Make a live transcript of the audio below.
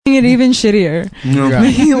it even shittier.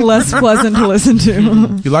 Making it less pleasant to listen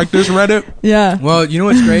to. You like this, Reddit? Yeah. Well, you know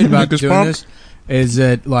what's great about this doing pump? this is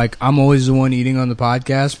that like I'm always the one eating on the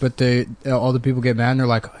podcast, but all the people get mad and they're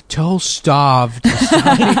like, "Tell Stav to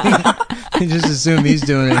stop eating." They just assume he's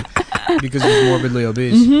doing it because he's morbidly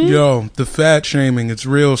obese. Mm-hmm. Yo, the fat shaming, it's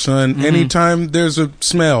real, son. Anytime there's a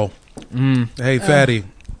smell, hey, fatty.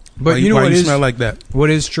 But you know why what you is smell like that? What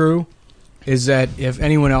is true is that if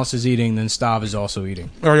anyone else is eating, then Stav is also eating.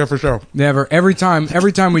 Oh yeah, for sure. Never. Every time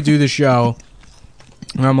we do the show,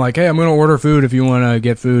 and I'm like, "Hey, I'm going to order food if you want to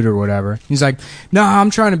get food or whatever." He's like, "No, I'm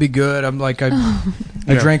trying to be good." I'm like, I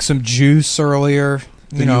drank some juice earlier.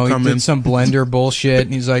 You know, he did some blender bullshit,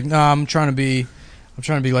 and he's like, "No, I'm trying to be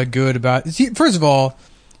like good about." See, first of all,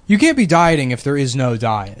 you can't be dieting if there is no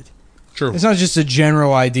diet. True. It's not just a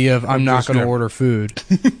general idea of I'm not going to order food.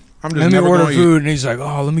 I'm just let me never order gonna food, eat. and he's like,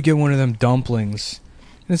 "Oh, let me get one of them dumplings."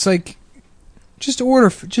 And it's like, just order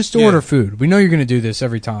food. We know you're going to do this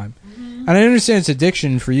every time, and I understand it's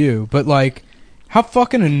addiction for you, but like, how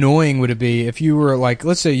fucking annoying would it be if you were like,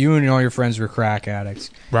 let's say you and all your friends were crack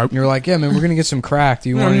addicts, Right? And you're like, "Yeah, man, we're going to get some crack. Do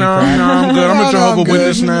you want any No, crack?" I'm good. I'm a Jehovah's good.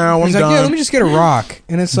 Witness now. He's I'm like, done. "Yeah, let me just get a rock,"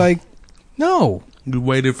 and it's like, no, You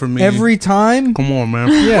waited for me every time. Come on, man.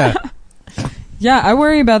 Yeah. Yeah, I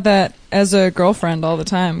worry about that as a girlfriend all the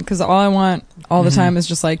time because all I want all the time is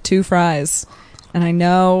just like 2 fries. And I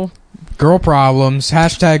know... Girl problems.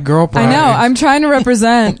 Hashtag girl problems. I know. I'm trying to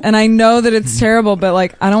represent, and I know that it's terrible, but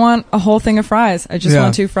like, I don't want a whole thing of fries. I just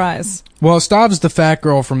want 2 fries. Well, Stav's the fat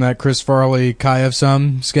girl from that Chris Farley Kayev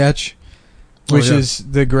Sum sketch, which is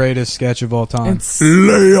the greatest sketch of all time.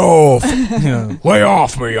 Lay off. Yeah. Lay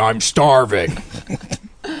off me. I'm starving.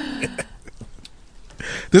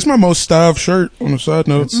 This is my most Stav shirt, on a side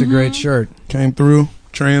note. It's a great shirt. Came through.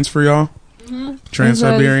 Trans for y'all.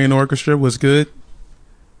 Trans-Siberian Orchestra was good.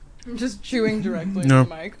 I'm just chewing directly No. to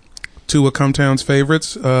the mic. 2 of Cum Town's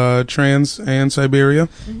favorites, Trans and Siberia.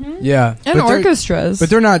 Yeah. And orchestras. But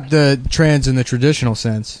they're not the trans in the traditional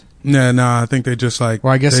sense. Nah, I think they just like...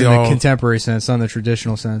 Well, I guess they in all, the contemporary sense, not in the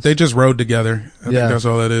traditional sense. They just rode together. I think that's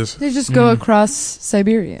all that is. They just go across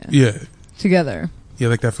Siberia Yeah. together. Yeah,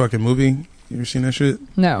 like that fucking movie. You ever seen that shit?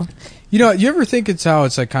 No. You know, you ever think it's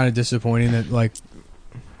like kind of disappointing that like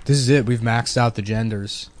this is it? We've maxed out the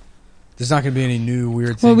genders. There's not going to be any new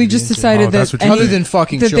weird things. Well, we just decided that other than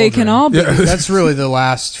fucking that children, they can all be. Yeah. That's really the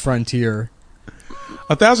last frontier.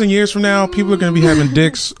 1,000 years from now, people are going to be having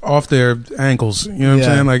dicks off their ankles. You know what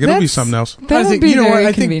I'm saying? Like, it'll be something else. That would be you know what? very I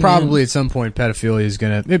think convenient. probably at some point pedophilia is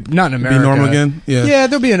going to not in America Be normal again? Yeah. Yeah,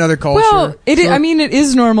 there'll be another culture. Well, I mean, it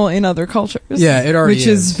is normal in other cultures. Yeah, it already which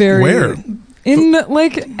is is. very Where? in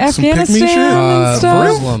like Afghanistan pick-me shit? and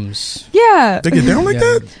stuff. Muslims. Yeah, They get down like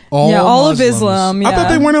that? all of Muslims. Islam. Yeah. I thought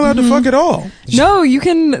they weren't allowed to fuck at all. No, you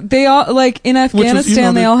can. They all like in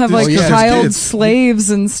Afghanistan. They all have like child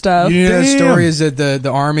slaves and stuff. You know, the story is that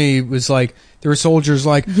the army was like, there were soldiers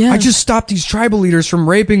like, I just stopped these tribal leaders from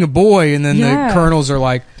raping a boy, and then the colonels are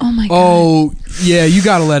like, oh my god, oh yeah, you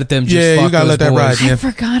gotta let them just fuck you gotta let those that boys. ride. I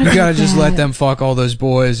forgot. You gotta just that. let them fuck all those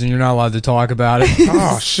boys, and you're not allowed to talk about it.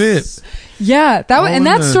 Oh, shit. Yeah,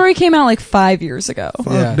 that story came out like 5 years ago.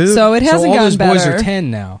 Yeah. Dude. So it hasn't all gotten those better. boys are 10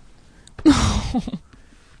 now. You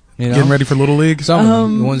know? Getting ready for Little League? Some of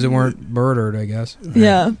them, the ones that weren't murdered, I guess.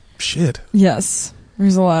 Yeah. Shit. Yes.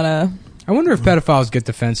 There's a lot of. I wonder if pedophiles get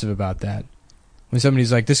defensive about that. When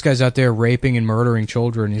somebody's like, "This guy's out there raping and murdering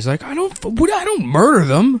children," he's like, "I don't murder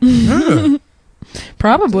them." Yeah.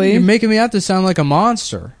 Probably. You're making me out to sound like a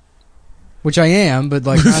monster, which I am, but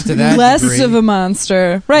like not to that less degree. of a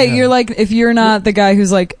monster, right? Yeah. You're like, if you're not the guy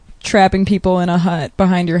who's like trapping people in a hut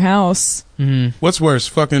behind your house. Mm-hmm. What's worse,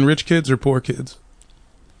 fucking rich kids or poor kids?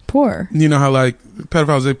 Poor. You know how like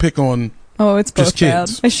pedophiles, they pick on... Oh, it's both Just bad.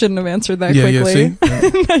 kids. I shouldn't have answered that Yeah, quickly.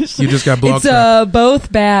 yeah, see? You just got blog It's trapped.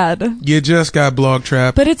 both bad. You just got blog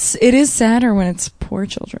trapped. But it is sadder when it's poor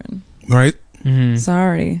children. Right? Mm-hmm.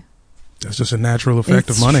 Sorry. That's just a natural effect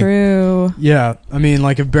It's of money. true. Yeah, I mean,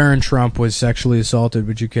 like if Barron Trump was sexually assaulted,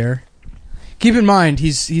 would you care? Keep in mind,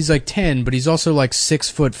 he's like 10, but he's also like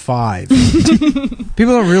 6'5".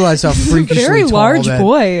 People don't realize how freakishly Very tall large that-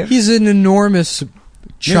 boy. He's an enormous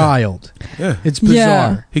child. Yeah. It's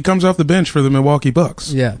bizarre. Yeah. He comes off the bench for the Milwaukee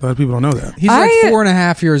Bucks. Yeah. A lot of people don't know that. He's like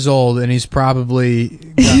 4.5 years old, and he's probably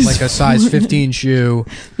got like a size 15 shoe,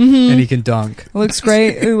 and he can dunk. Looks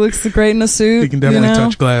great. It looks great in a suit. He can definitely you know?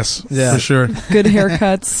 touch glass. Yeah. For sure. Good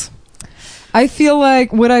haircuts. I feel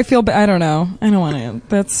like, would I feel bad? I don't know. I don't want to.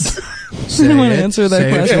 That's. I don't want to answer that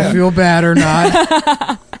Say question. If you'll feel bad or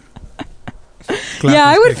not. Yeah,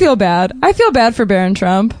 I would feel bad. I feel bad for Barron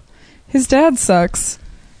Trump. His dad sucks.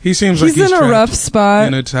 He seems like he's in a rough spot.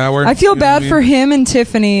 In a tower. I feel bad for him and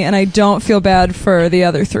Tiffany, and I don't feel bad for the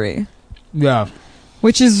other three. Yeah.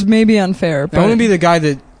 Which is maybe unfair. I want to be the guy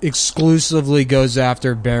that exclusively goes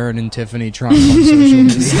after Barron and Tiffany Trump on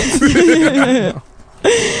social media.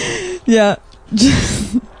 Yeah.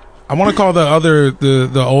 I want to call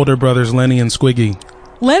the older brothers Lenny and Squiggy.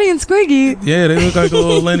 Lenny and Squiggy. Yeah, they look like a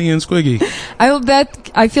little Lenny and Squiggy.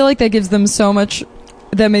 I feel like that gives them so much.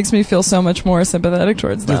 That makes me feel so much more sympathetic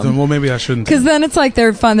towards them. Well, maybe I shouldn't. Because then it's like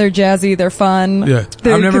they're fun, they're jazzy, they're fun. Yeah.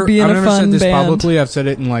 They could be in I've a never fun said this band. publicly. I've said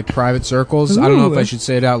it in like private circles. Ooh. I don't know if I should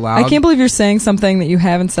say it out loud. I can't believe you're saying something that you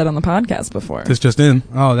haven't said on the podcast before. It's just in.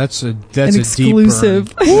 Oh, that's An a exclusive.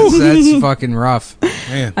 deep burn. That's fucking rough.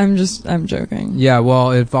 Man. I'm joking. Yeah,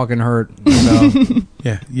 well, it fucking hurt. So,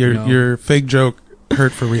 yeah, your fake joke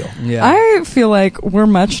hurt for real. yeah. I feel like we're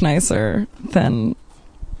much nicer than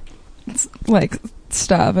like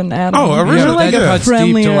Stav and Adam. Oh, originally, We're like that cuts deep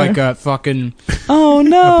friendlier. to like a fucking oh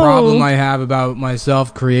no, a problem I have about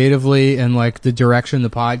myself creatively and like the direction the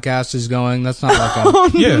podcast is going. That's not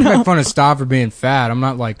like a Yeah. I make fun of Stav for being fat. I'm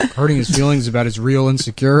not like hurting his feelings about his real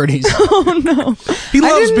insecurities. Oh no. He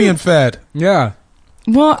loves being fat. Yeah,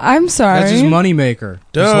 Well, I'm sorry. that's his moneymaker. His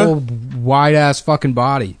Duh. whole wide ass fucking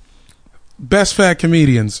body. Best fat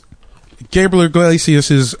comedians. Gabriel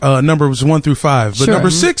Iglesias is numbers 1 through 5, but Sure.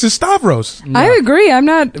 number 6 is Stavros. I agree. I'm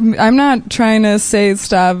not trying to say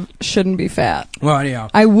Stav shouldn't be fat. Well, anyhow,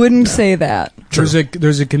 I wouldn't say that.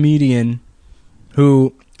 there's a comedian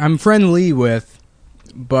who I'm friendly with,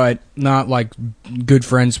 but not like good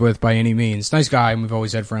friends with by any means. Nice guy, and we've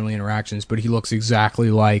always had friendly interactions, but he looks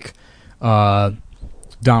exactly like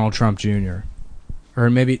Donald Trump Jr. Or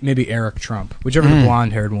maybe Eric Trump, whichever the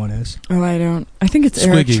blonde-haired one is. Oh, I don't. I think it's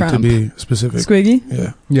Eric Squiggy, Trump. to be specific. Squiggy?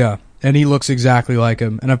 Yeah. Yeah, and he looks exactly like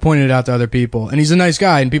him. And I've pointed it out to other people. And he's a nice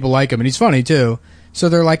guy, and people like him, and he's funny, too. So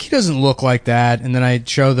they're like, he doesn't look like that. And then I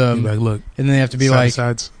show them, Like, look. and then they have to be side like,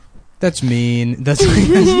 sides. that's mean. That's like,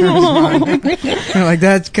 they're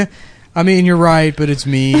like, I mean, you're right, but it's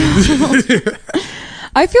mean.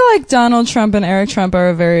 I feel like Donald Trump and Eric Trump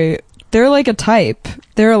are they're like a type.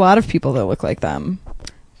 There are a lot of people that look like them.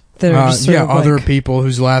 That are just sort of other like, people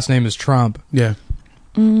whose last name is Trump. Yeah.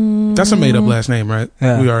 That's a made-up last name, right?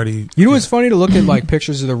 Yeah. We already... You know what's funny to look at like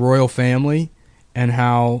pictures of the royal family and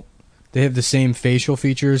how they have the same facial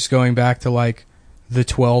features going back to like the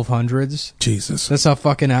 1200s. Jesus. That's how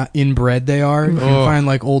fucking inbred they are. You Oh. find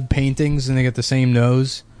like old paintings and they get the same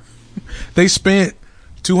nose. They spent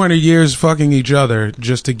 200 years fucking each other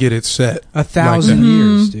just to get it set. 1,000 Like that.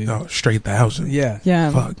 years, dude. Oh, straight 1,000. Yeah.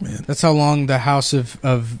 Yeah. Fuck, man. That's how long the house of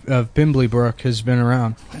Bimbley has been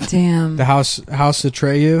around. Damn. The house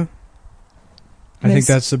Atreyu. I think Makes-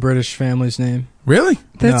 that's the British family's name. Really?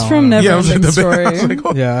 That's No, from I don't know. Yeah, I was Neverending like, the Story. I was like,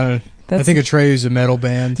 oh. Yeah, I That's, think Atreyu's a metal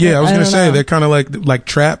band. Yeah, I was I going to don't say, know. they're kind of like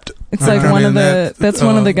trapped. it's like kinda one of in the. that, That's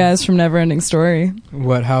one of the guys from Neverending Story.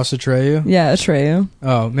 What, House Atreyu? Yeah, Atreyu.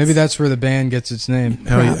 Oh, maybe that's where the band gets its name.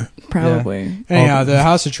 Hell yeah. Probably. Anyhow, the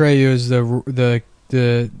House Atreyu is the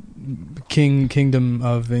kingdom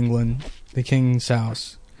of England, the king's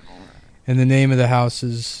house, and the name of the house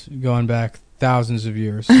is going back thousands of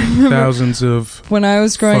years. Thousands of... When I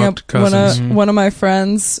was growing up, Fucked cousins. one of my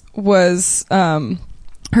friends was,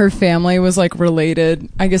 her family was like related.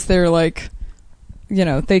 I guess they were like, you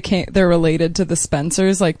know, they're related to the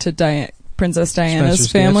Spencers, like to Princess Diana's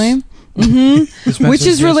Spencer's family. The Which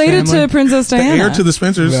is Spencer's related family? to Princess The Diana. heir to the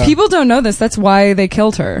Spencers. Yeah. People don't know this. That's why they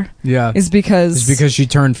killed her. Yeah, Is because it's because she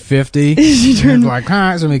turned 50. she turned, And like,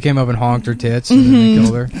 somebody came up and honked her tits, and then they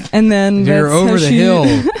killed her. and then You're that's how over the she-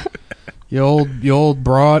 hill. You old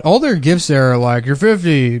broad. All their gifts there are like, you're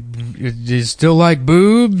 50. You still like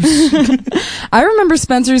boobs? I remember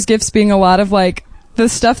Spencer's gifts being a lot of like the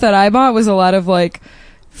stuff that I bought was a lot of like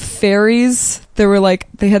fairies. There were like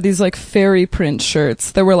they had these like fairy print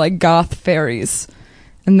shirts. There were like goth fairies,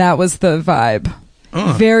 and that was the vibe.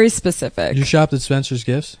 Very specific. You shopped at Spencer's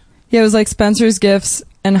Gifts? Yeah, it was like Spencer's Gifts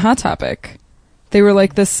and Hot Topic. They were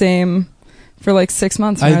like the same for like 6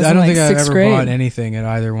 months. When I was I in, don't like, think I've sixth ever grade. bought anything at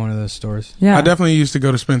either one of those stores. Yeah, I definitely used to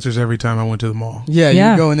go to Spencer's every time I went to the mall. Yeah,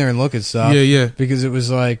 Yeah. you go in there and look at stuff. Yeah. Because it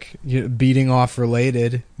was like beating off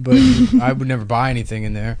related, but I would never buy anything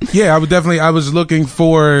in there. Yeah, I was looking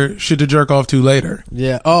for shit to jerk off to later.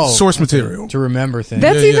 Yeah. Oh. Source material. To remember things.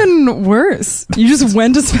 that's Yeah. even worse. You just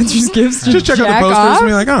went to Spencer's Gifts to Just check out jack the posters off? and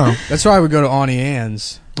be like, oh. That's why I would go to Auntie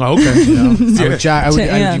Anne's. Oh, okay. You know? Yeah. I would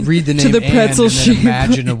To Anne. read the To name the pretzel Anne and then shape.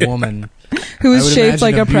 imagine a woman. who is shaped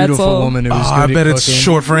like a pretzel. Woman who was I bet it's cooking.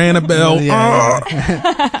 short for Annabelle. Yeah.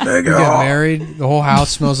 There you You get go. married, the whole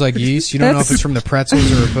house smells like yeast. You don't know if it's from the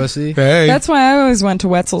pretzels or a pussy. Hey. That's why I always went to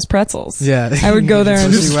Wetzel's Pretzels. Yeah. I would go there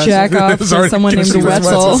and Pussy just Wetzel. jack off It was to already someone named Pussy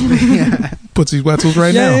Wetzel. Wetzel. Pussy Wetzels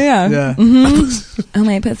right now. Yeah. Yeah. Oh,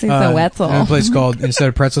 my pussy's a Wetzel. And a place called, instead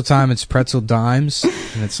of Pretzel Time, it's Pretzel Dimes,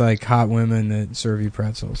 and it's like hot women that serve you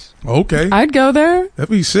pretzels. Okay. I'd go there. That'd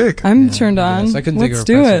be sick. I'm turned on. Yes, I couldn't think Let's of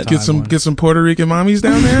a do pretzel it. time. Get some Puerto Rican mommies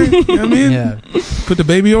down there. You know what I mean? Yeah. Put the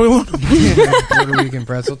baby oil on them. Puerto Rican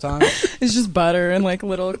Pretzel Time. It's just butter and like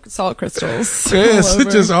little salt crystals. Yes, all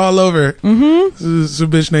over. just all over. Mm-hmm. It's a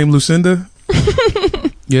bitch named Lucinda.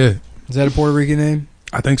 Yeah, Is that a Puerto Rican name?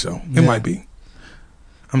 I think so. It Yeah. might be.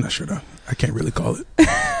 I'm not sure though. I can't really call it.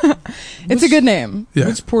 It's a good name. Yeah.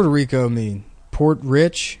 What's Puerto Rico mean? Port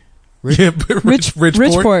Rich? Yeah, but Richport.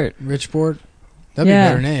 Richport. Richport? That'd Yeah. be a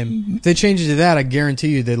better name. If they changed it to that, I guarantee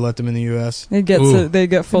you they'd let them in the U.S. They get Ooh. they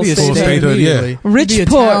get full It'd be a Full state. statehood, yeah. immediately. It'd be a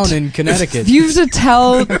Richport. town in Connecticut. You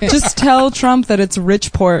have to just tell Trump that it's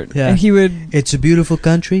Richport, Yeah. and he would. It's a beautiful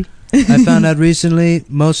country. I found out recently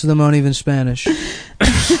most of them aren't even Spanish.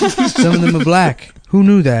 Some of them are black. Who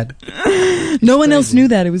knew that? No one else knew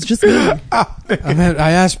that. It was just me.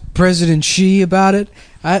 I asked President Xi about it.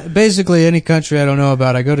 Basically, any country I don't know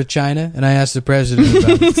about, I go to China and I ask the president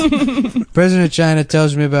about it. President of China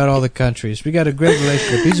tells me about all the countries. We got a great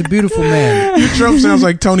relationship. He's a beautiful man. Trump sounds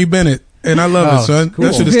like Tony Bennett, and I love it, son. cool.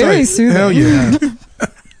 That shit is Very tight. soothing. Hell yeah.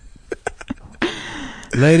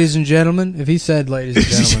 Ladies and gentlemen, if he said ladies and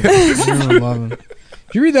gentlemen, everyone would love him. Did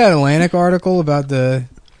you read that Atlantic article about the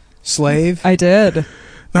slave? I did. Not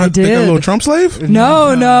I like a did. little Trump slave? No.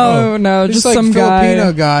 This Just like some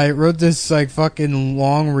Filipino guy. guy wrote this like fucking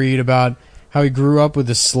long read about how he grew up with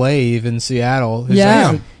a slave in Seattle.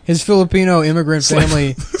 Yeah. His Filipino immigrant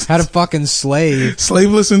family had a fucking slave.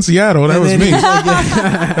 Slaveless in Seattle. That And was then me. he's like,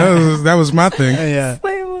 yeah. That was my thing. Yeah.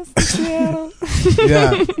 Slaveless in Seattle.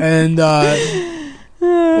 Yeah. And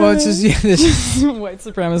well, it's just this, White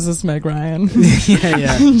supremacist Meg Ryan.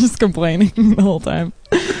 yeah. Just complaining the whole time.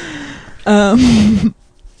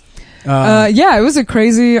 Yeah, it was a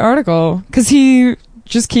crazy article because he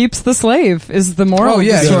just keeps the slave is the moral. Oh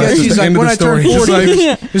yeah, of the story. That's he's the like, end of when the I turned story. 40,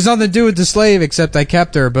 Just like- there's nothing to do with the slave except I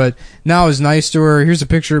kept her, but now I was nice to her. Here's a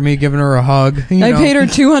picture of me giving her a hug. You I know? paid her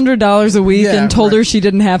 $200 a week Yeah, and told right. her she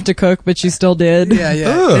didn't have to cook, but she still did. Yeah, yeah.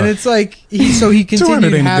 Ugh. And it's like, he 200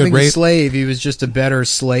 continued ain't a having good a rate. slave. He was just a better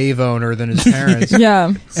slave owner than his parents.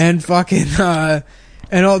 Yeah. And fucking,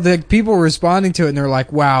 and all the people responding to it, and they're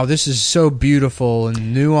like, wow, this is so beautiful and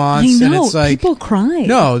nuanced. I And know. it's like, People cry.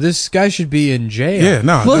 no, this guy should be in jail. Yeah,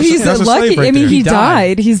 no. Well, that's he's that's a lucky. slave right I mean, there. he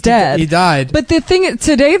died. He's dead. He died. But the thing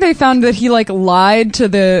today, they found that he like lied to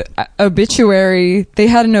the obituary. They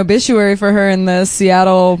had an obituary for her in the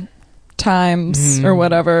Seattle Times or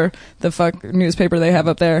whatever the fuck newspaper they have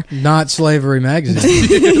up there. Not Slavery Magazine.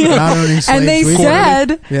 Not owning slaves. And they weekly.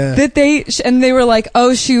 said Yeah. that they were like,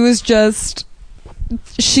 oh, she was just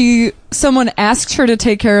someone asked her to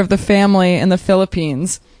take care of the family in the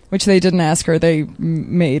Philippines, which they didn't ask her, they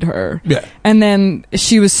made her. Yeah. And then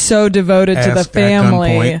she was so devoted to the Asked at family,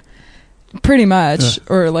 gunpoint. pretty much,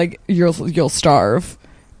 or like you'll starve.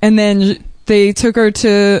 And then they took her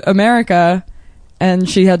to America, and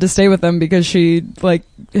she had to stay with them because she like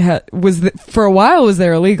for a while was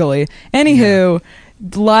there illegally. Anywho,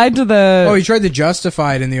 lied to the. Oh, he tried to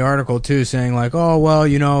justify it in the article too, saying like, "Oh, well,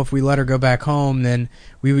 you know, if we let her go back home, then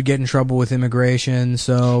we would get in trouble with immigration."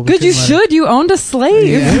 So we Good, you couldn't let her-" should. You owned a slave.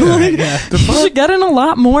 Yeah, Like, yeah. You should get in a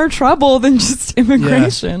lot more trouble than just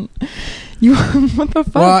immigration. You what the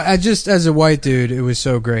fuck? Well, I just as a white dude, it was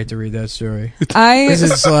so great to read that story because I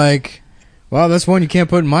it's like, well, that's one you can't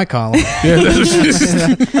put in my column. Yeah, that's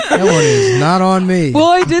That one is not on me. well,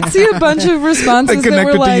 I did see a bunch of responses I that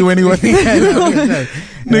connected were like, to you anyway.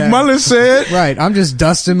 Nick Mullen said. Right, I'm just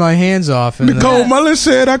dusting my hands off. And Nicole Mullen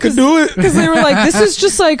said I could do it. because they were like, this is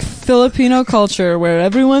just like Filipino culture where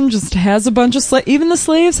everyone just has a bunch of slaves. Even the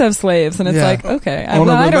slaves have slaves, and it's Yeah. like, okay, I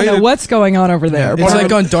Unrelated. don't know what's going on over there. It's but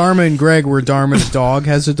like on Dharma and Greg, where Dharma's dog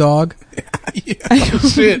has a dog.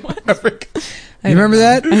 Shit. I You remember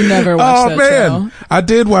that? I never watched Oh that man, show. I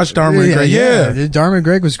did watch Dharma and Greg. Yeah. Dharma and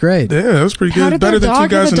Greg was great. Yeah, it was pretty How good. did Better their than Two dog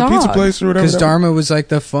Guys have in a a Pizza dog? Place or whatever. Because Dharma was like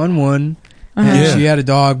the fun one, and Yeah. she had a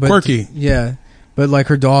dog, but Quirky. Yeah, but like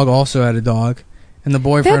her dog also had a dog, and the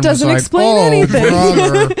boyfriend That doesn't was like, explain "Oh, anything."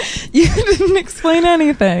 brother." You didn't explain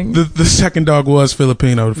anything. The second dog was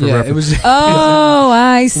Filipino for Yeah, reference. it was. Oh,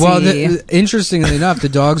 I see. Well, interestingly enough, the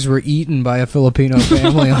dogs were eaten by a Filipino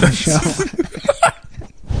family on the show.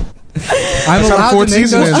 I'm That's how the allowed fourth to make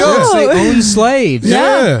season those is. jokes. Oh. They own slaves.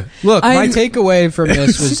 Yeah. Look, my I'm- takeaway from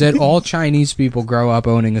this was that all Chinese people grow up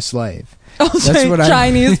owning a slave. Also, what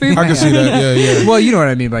Chinese people. I can see that. Yeah, yeah. Well, you know what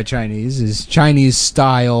I mean by Chinese is Chinese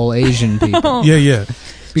style Asian people. Yeah, yeah.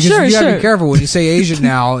 Because Sure, you gotta sure. be careful when you say Asian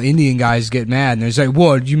now. Indian guys get mad and they say,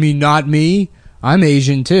 "What? You mean not me? I'm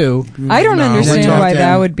Asian too." I don't No, understand we're why talking-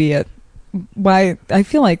 that would be it. Why I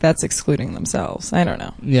feel like that's excluding themselves. I don't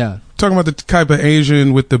know. Yeah. Talking about the type of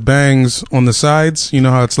Asian with the bangs on the sides. You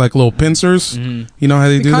know how it's like little pincers? Mm-hmm. You know how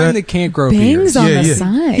they The do kind that? that can't grow Bangs beards. on yeah, the yeah.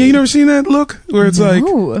 side. Yeah, you never seen that look? Where it's No.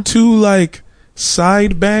 like two like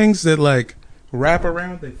side bangs that like wrap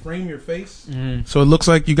around, they frame your face. Mhm. So it looks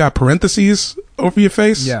like you got parentheses over your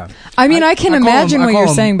face. Yeah. I mean, I can call imagine them- what call you're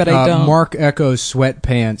them, saying, but I don't. Mark Echo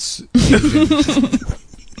sweatpants.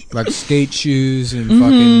 Like skate shoes and Mm-hmm.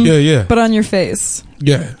 fucking. Yeah, yeah. But on your face,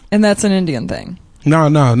 Yeah. and that's an Indian thing. No.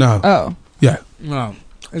 Oh, Yeah. No,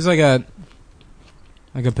 it's like a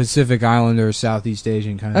Pacific Islander or Southeast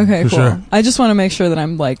Asian kind of. okay, For cool. sure. I just want to make sure that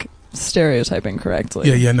I'm like stereotyping correctly.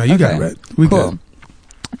 Yeah, yeah. No, you got it Okay. right. We Cool. good.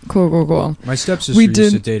 Cool. My stepsister We used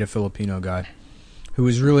did- to date a Filipino guy who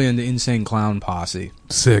was really into Insane Clown Posse.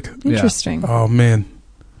 Sick. Interesting. Oh, man.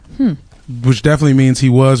 Hmm. Which definitely means he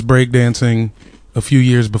was breakdancing a few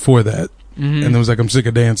years before that. Mm-hmm. And it was like, I'm sick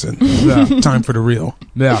of dancing. Yeah. Time for the real.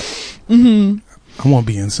 Yeah. Mm-hmm. I won't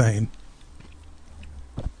be insane.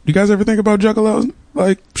 You guys ever think about Juggalos?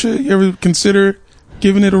 Like, shit, you ever consider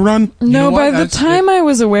giving it a run? You No, know by what? the That's- time I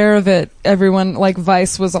was aware of it, everyone like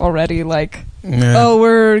Vice was already like, Yeah.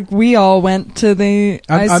 "Oh, we all went to the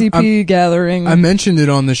ICP gathering." I mentioned it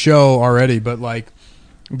on the show already, but like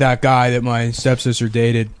that guy that my stepsister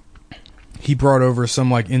dated, he brought over some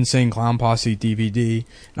like Insane Clown Posse DVD,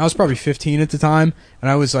 and I was probably 15 at the time, and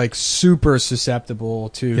I was like super susceptible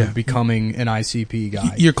to Yeah. becoming an ICP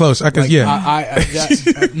guy. You're close. I could, Like,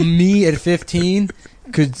 yeah. Me at 15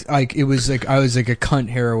 could like it was like I was like a cunt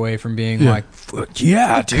hair away from being Yeah. like, fuck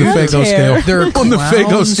yeah, the dude. Fago hair. scale. They're On the Fago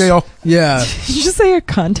clowns. scale. Yeah, Did you just say a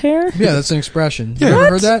cunt hair? yeah, that's an expression. Yeah. You ever What?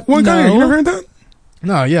 heard that? What kind of, No. you never heard that?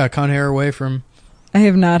 No, yeah, cunt hair away from. I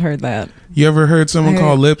have not heard that. You ever heard someone I-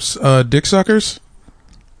 call lips dick suckers?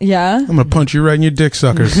 Yeah, I'm gonna punch you right in your dick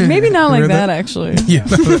suckers. maybe not like Heard that, that? actually. Yeah,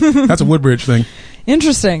 that's a Woodbridge thing.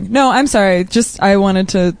 Interesting. No, I'm sorry. Just I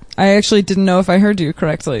actually didn't know if I heard you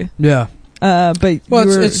correctly. Yeah. But Well,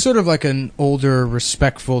 you were, it's sort of like an older,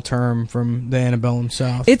 respectful term from the antebellum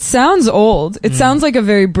South. it sounds old. It sounds like a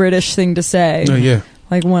very British thing to say. Oh, yeah.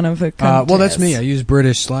 Like one of the. well, that's me. I use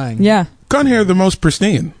British slang. Yeah, Gun hair, the most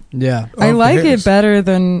pristine. Yeah. I of the like hairs. it better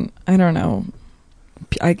than I don't know.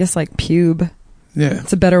 I guess like pube. Yeah,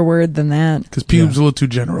 It's a better word than that. because pube's a little too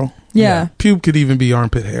general. Yeah. Pube could even be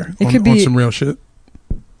armpit hair. It on, could on be- some real shit.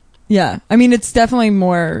 Yeah. I mean, it's definitely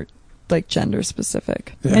more like gender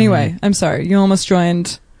specific. Yeah. Anyway, I'm sorry. You almost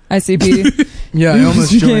joined ICP. Yeah, I You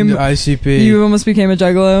almost became- joined ICP. You almost became a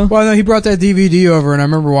juggalo. Well, no, he brought that DVD over, and I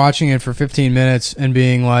remember watching it for 15 minutes and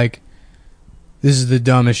being like, this is the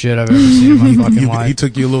dumbest shit I've ever seen in my fucking He life.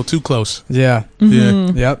 took you a little too close. Yeah.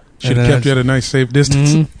 Mhm. Yep. Should have kept you at a nice safe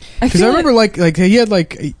distance. Because I remember like he had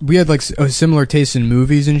like we had like a similar taste in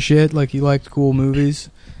movies and shit. Like he liked cool movies.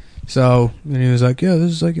 So and he was like, yeah,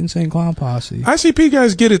 this is like Insane Clown Posse. ICP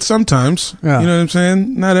guys get it sometimes. Yeah. You know what I'm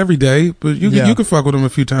saying? Not every day, but you Yeah. you can fuck with them a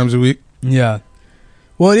few times a week. Yeah.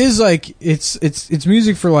 Well, it is like it's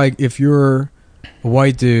music for like if you're a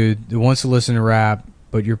white dude that wants to listen to rap,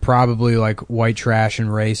 but you're probably like white trash and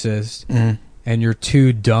racist, and you're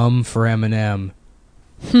too dumb for Eminem.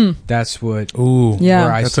 That's what. Ooh, Yeah.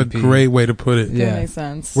 where that's a ICP great way to put it. That Yeah. makes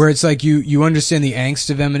sense. Where it's like you understand the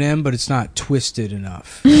angst of Eminem, but it's not twisted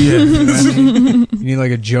enough. Yeah. You know what I mean? You need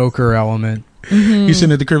like a Joker element. He's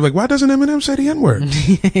sitting at the crib like, why doesn't Eminem say the N word?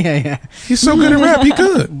 Yeah. He's so good at rap, he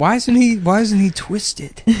could. Why isn't he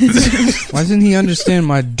twisted? Why doesn't he understand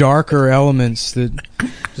my darker elements that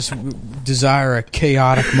just desire a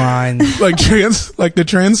chaotic mind? Like the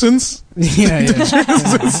transcends. Yeah.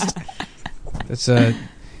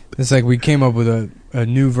 That's like we came up with a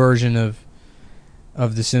new version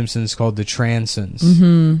of The Simpsons called the Transcends.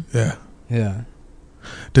 Yeah. Yeah.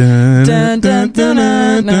 Dun, dun, dun, dun,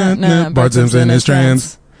 dun, dun. Bart Simpson is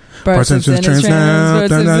trans. Bart Simpson is trans now. Bart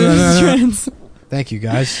Dun, dun, Simpson is dun, dun. trans. Thank you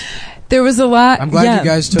guys. There was a lot. I'm glad yeah. you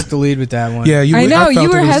guys took the lead with that one. Yeah, I know, felt you it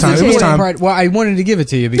were was time. It was hesitating. time. Well, I wanted to give it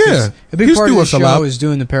to you because Yeah. a big Just part do of the us show allowed. is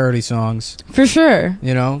doing the parody songs. For sure.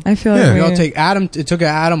 You know, I feel Yeah. like we all we- take Adam. It took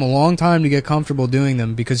Adam a long time to get comfortable doing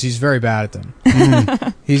them because he's very bad at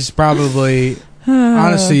them. He's probably,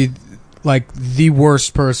 honestly, like the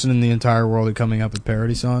worst person in the entire world at coming up with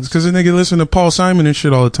parody songs. Because the nigga listen to Paul Simon and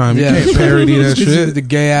shit all the time. Yeah. You can't parody that It's 'cause of shit. the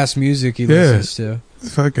gay ass music he listens to.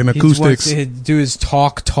 fucking acoustics. He'd do his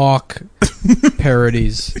talk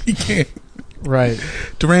parodies. He can't. Right.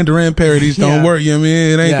 Duran parodies don't work. You know what I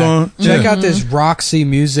mean? It ain't going. Check out this Roxy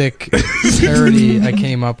Music parody I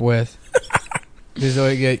came up with. There's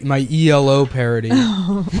like my ELO parody.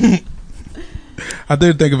 I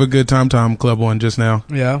did think of a good Tom Tom Club one just now.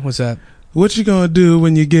 Yeah, what's that? What you gonna do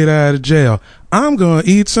when you get out of jail? I'm gonna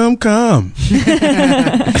eat some cum.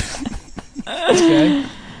 Okay.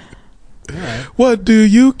 All right. What do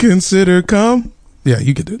you consider cum? Yeah,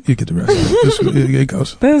 you get the rest of it. It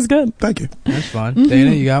goes. That was good. Thank you. That's fun.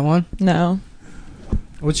 Dana, you got one? No.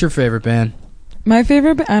 What's your favorite band? My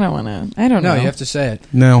favorite I don't know. No, you have to say it.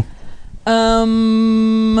 No.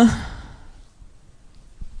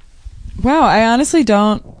 Wow, I honestly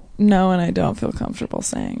don't know, and I don't feel comfortable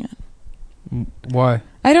saying it. Why?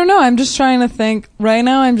 I don't know. I'm just trying to think. Right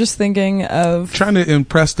now, I'm just thinking of... Trying to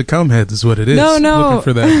impress the cum heads is what it is. No. Looking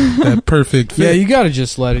for that perfect fit. Yeah, you got to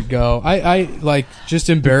just let it go. I like just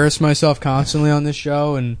embarrass myself constantly on this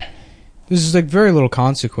show, and there's like very little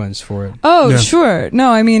consequence for it. Oh, Yeah. Sure.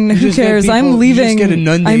 No, I mean, who cares? I'm leaving. You just get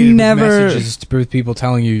inundated I'm never... with messages with people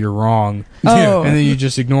telling you you're wrong. Oh. And then you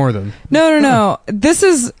just ignore them. No. This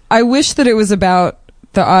is... I wish that it was about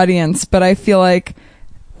the audience, but I feel like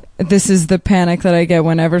this is the panic that I get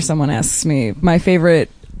whenever someone asks me my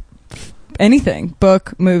favorite anything,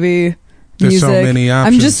 book, movie, There's music. so many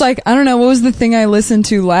options. I'm just like, I don't know, what was the thing I listened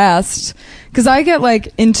to last? Because I get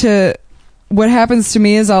like into... What happens to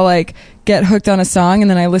me is I'll like get hooked on a song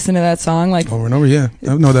and then I listen to that song like over and over. Yeah,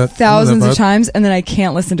 I know that thousands of vibe. times, and then I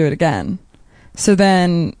can't listen to it again. So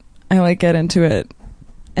then I like get into it.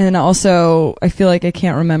 And also, I feel like I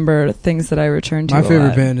can't remember things that I return to. My a favorite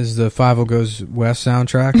lot. band is the 50 Goes West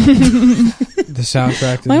soundtrack. The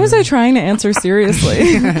soundtrack. Why was I trying to answer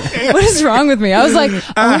seriously? What is wrong with me? I was like,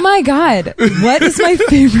 oh my God, what is my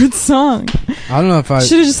favorite song? I don't know if I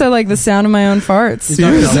should have just said like the sound of my own farts. It's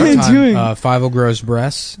What not was I doing? 50 grows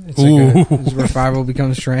breasts. It's like it's where 50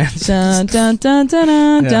 becomes trans. Dun dun dun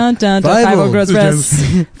dun dun dun dun. 50 grows breasts.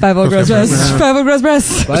 50 grows breasts. 50 grows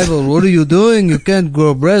breasts. 50, what are you doing? You can't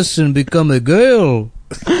grow breasts and become a girl.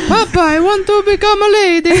 Papa, I want to become a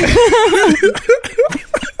lady.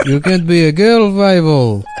 You can't be a girl,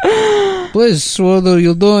 50. Please, what are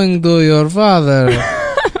you doing to your father?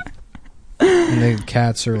 And the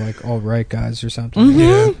cats are like all right guys or something. Mm-hmm.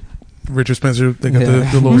 Yeah. Richard Spencer, they got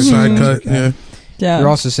the little side cut. Yeah. Yeah. They're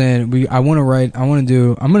also saying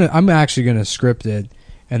I'm actually gonna script it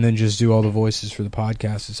and then just do all the voices for the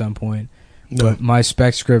podcast at some point. No. But my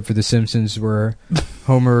spec script for The Simpsons where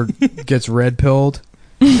Homer gets red pilled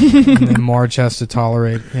and then Marge has to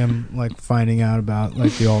tolerate him like finding out about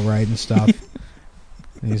like the all right and stuff.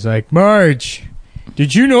 And he's like, Marge,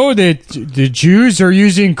 did you know that the Jews are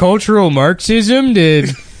using cultural Marxism to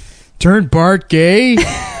turn Bart gay?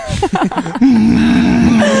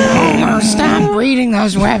 Homer, stop reading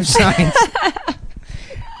those websites.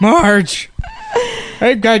 Marge,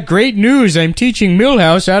 I've got great news. I'm teaching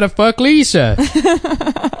Milhouse how to fuck Lisa.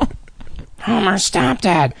 Homer, stop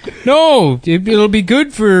that. No, it'll be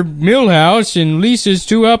good for Milhouse, and Lisa's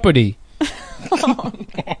too uppity.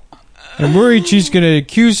 I'm worried she's going to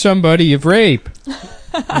accuse somebody of rape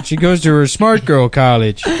when she goes to her smart girl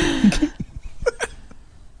college.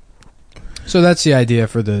 So that's the idea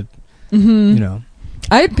for the, you know.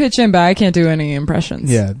 I'd pitch in, but I can't do any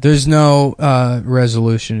impressions. Yeah, there's no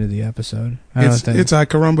resolution to the episode. I don't think. It's a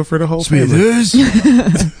caramba for the whole family.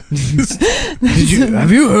 Smithers?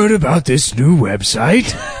 Have you heard about this new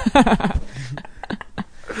website?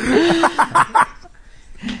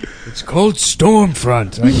 It's called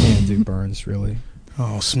Stormfront. I can't do Burns, really.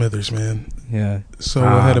 Oh, Smithers, man. Yeah. So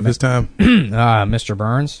ahead of his time. Mr.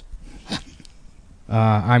 Burns?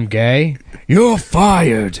 I'm gay. You're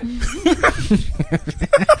fired.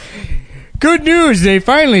 Good news, they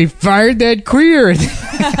finally fired that queer.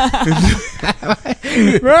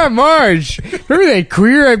 Marge, remember that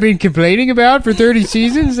queer I've been complaining about for 30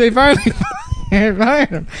 seasons? They finally fired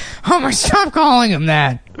him. Homer, stop calling him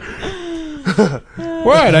that.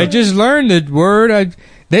 What? I just learned that word.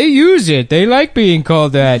 They use it. They like being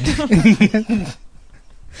called that.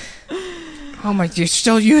 Oh my, you're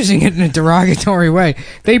still using it in a derogatory way.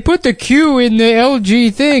 They put the Q in the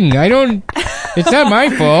LG thing. It's not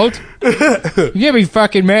my fault. You can't be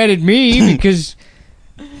fucking mad at me because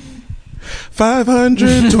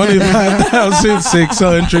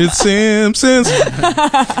 525,600 Simpsons.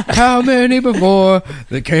 How many before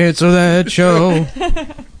they cancel that show?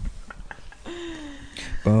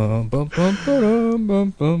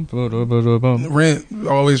 Rent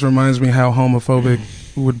always reminds me how homophobic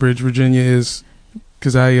Woodbridge, Virginia is,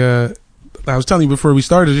 because I I was telling you before we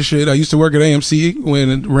started this shit, I used to work at AMC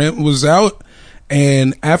when Rent was out,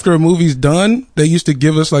 and after a movie's done, they used to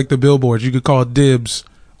give us like the billboards. You could call dibs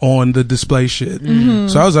on the display shit.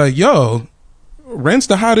 So I was like, yo, Rent's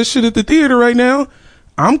the hottest shit at the theater right now.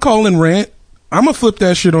 I'm calling Rent. I'm gonna flip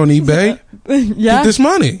that shit on eBay. Get this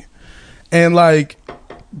money. And like,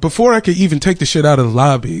 before I could even take the shit out of the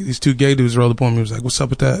lobby, these two gay dudes rolled up on me and was like, what's up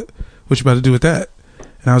with that? What you about to do with that?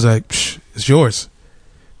 And I was like, psh, it's yours.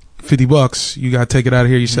 $50. You gotta take it out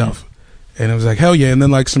of here yourself. And it was like, hell yeah. And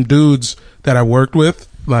then like some dudes that I worked with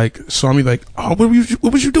like saw me like, oh,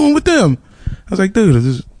 what was you doing with them? I was like, dude, I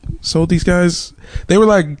just sold these guys. They were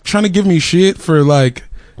like trying to give me shit for like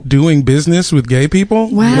doing business with gay people.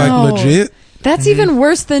 Wow. Like legit. That's even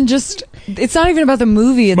worse than just. It's not even about the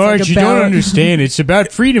movie. It's Marge, like you about. don't understand. It's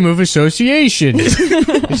about freedom of association.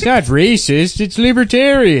 It's not racist. It's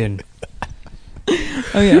libertarian. Oh,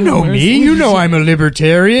 yeah. You know me. You know I'm a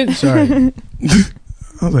libertarian. Sorry.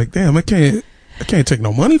 I was like, damn, I can't take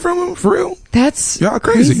no money from them for real. That's y'all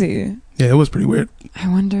crazy. Yeah, it was pretty weird. I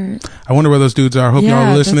wonder where those dudes are. Hope y'all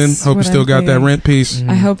are listening. Hope you still got that Rent piece.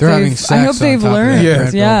 I hope they've learned.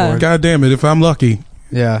 Yeah. God damn it. If I'm lucky.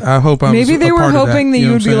 Yeah. I hope I'm Maybe they were hoping that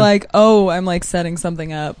you would be saying? like, oh, I'm like setting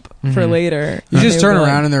something up for later. You just turn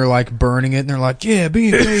around and they're like burning it and they're like, yeah,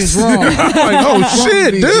 being gay is wrong. Like, oh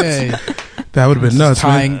shit, dude. That would have been nuts.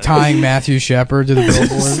 Tying Matthew Shepard to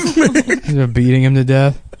the billboard. Beating him to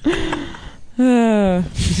death.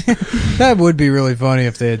 That would be really funny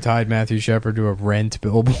if they had tied Matthew Shepard to a Rent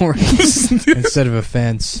billboard instead of a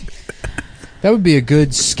fence. That would be a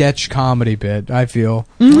good sketch comedy bit, I feel.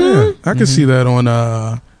 Yeah, I could see that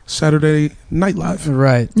on Saturday Night Live.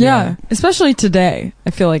 Right. Yeah, especially today.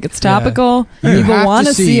 I feel like it's topical. Yeah. People want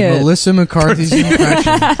to see it. Melissa McCarthy's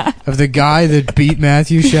impression of the guy that beat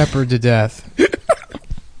Matthew Shepard to death.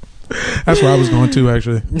 That's where I was going to,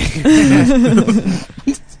 actually.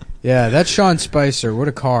 Yeah, that's Sean Spicer. What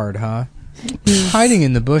a card, huh? Hiding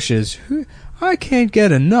in the bushes. I can't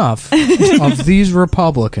get enough of these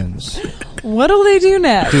Republicans. What'll they do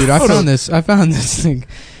next? Dude, I found this thing,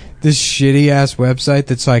 this shitty ass website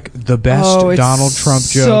that's like the best Donald Trump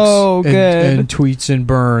jokes and tweets and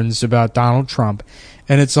burns about Donald Trump.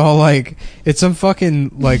 And it's all like, it's some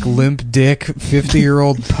fucking like limp dick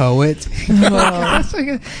 50-year-old poet. It's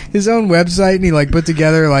like his own website, and he like put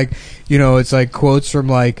together like, you know, it's like quotes from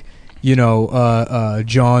like, you know,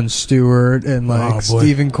 Jon Stewart and like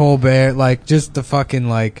Stephen Colbert, like just the fucking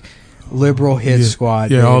like liberal hit squad.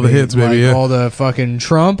 Yeah, baby. all the hits, baby. Like, all the fucking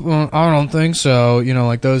Trump. I don't think so. You know,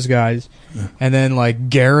 like those guys. Yeah. And then like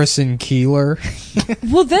Garrison Keillor.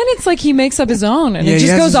 Well, then it's like he makes up his own, and yeah, it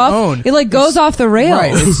just goes off. Own. It like goes off the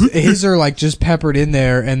rails. Right. His are like just peppered in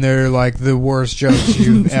there, and they're like the worst jokes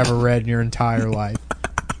you've ever read in your entire life.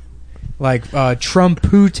 Like Trump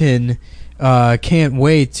Putin can't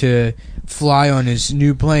wait to fly on his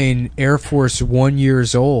new plane, Air Force 1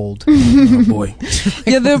 years old. Oh boy.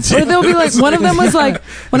 Yeah, they'll be like, one of them was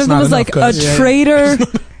like a traitor,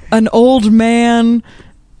 an old man,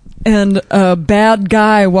 and a bad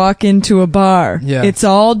guy walk into a bar. Yeah. It's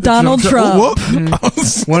all Donald Trump.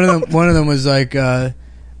 One of them was like,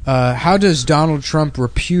 how does Donald Trump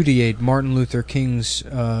repudiate Martin Luther King's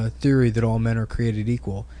theory that all men are created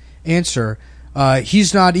equal? Answer: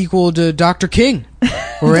 he's not equal to Dr. King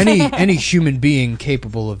or any human being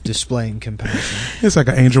capable of displaying compassion. It's like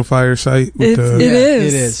an Angel Fire site. With it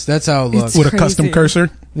is. It is. That's how it looks. With a custom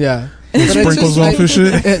cursor. Yeah. Sprinkles off and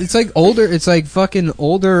shit. It's like older. It's like fucking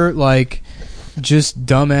older, like just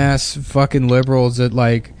dumbass fucking liberals that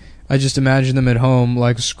like. I just imagine them at home,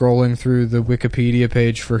 like scrolling through the Wikipedia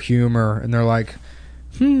page for humor, and they're like,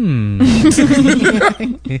 you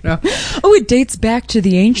know? Oh, it dates back to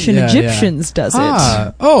the ancient Egyptians, does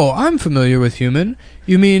it? Oh, I'm familiar with human.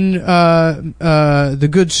 You mean the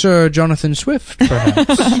good Sir Jonathan Swift,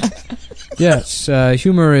 perhaps? Yes,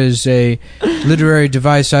 humor is a literary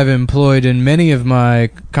device I've employed in many of my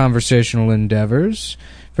conversational endeavors.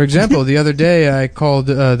 For example, the other day I called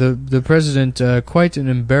the president quite an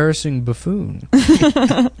embarrassing buffoon.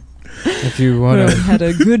 If you want to, had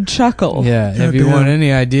a good chuckle. Yeah, if you want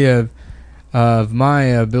any idea of my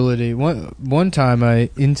ability, one time I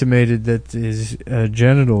intimated that his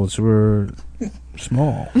genitals were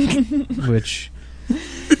small, which,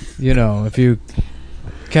 you know, if you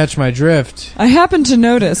catch my drift. I happen to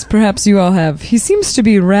notice, perhaps you all have, he seems to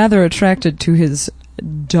be rather attracted to his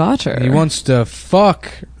daughter. He wants to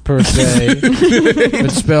fuck per se, but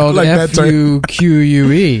spelled Like that term.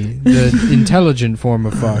 F-U-Q-U-E, the intelligent form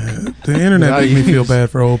of fuck. The internet makes me feel bad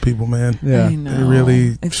for old people, man. Yeah. I know. It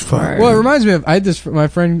really It's fuck. hard. Well, it reminds me of I had this. My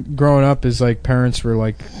friend growing up, his like parents were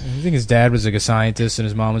like, I think his dad was like a scientist and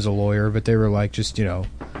his mom was a lawyer, but they were like just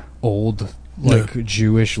old like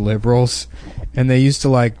Jewish liberals, and they used to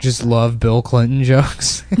like just love Bill Clinton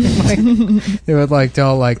jokes. Like, they would like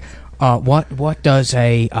tell like, what does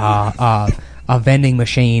a vending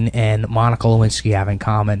machine and Monica Lewinsky have in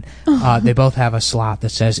common? They both have a slot that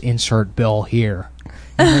says "Insert Bill here."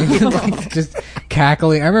 Like, just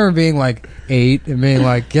cackling. I remember being like 8 and being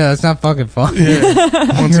like, "Yeah, that's not fucking fun."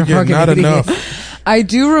 Yeah. Once You're again, fucking not idiot. enough. I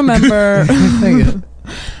do remember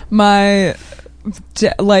my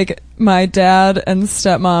dad and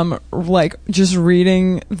stepmom like just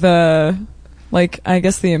reading the I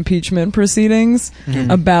guess the impeachment proceedings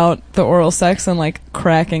about the oral sex and like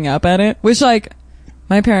cracking up at it, which like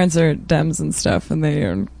my parents are Dems and stuff and they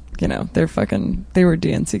are they were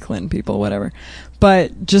DNC Clinton people, whatever,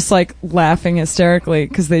 but just like laughing hysterically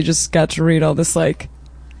because they just got to read all this like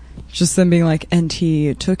just them being like, and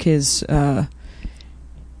he took his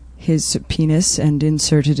penis and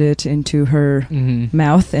inserted it into her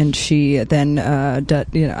mouth, and she then I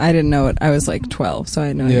didn't know it. I was like 12, so I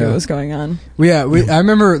had no idea what was going on. I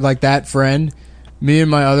remember like that friend, me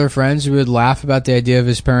and my other friends, we would laugh about the idea of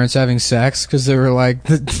his parents having sex because they were like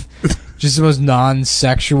just the most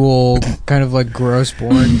non-sexual kind of like gross,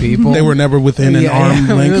 boring people. They were never within an arm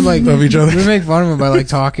length of each other. We would make fun of him by like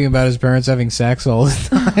talking about his parents having sex all the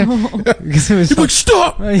time. Because it was like,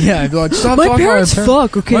 stop! Yeah, I'd be like, stop My talking parents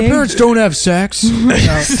about fuck, okay? My parents don't have sex.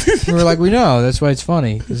 We were like, we know. That's why it's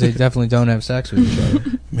funny. Because they definitely don't have sex with each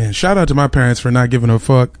other. Man, shout out to my parents for not giving a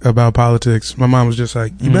fuck about politics. My mom was just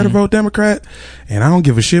like, you better vote Democrat, and I don't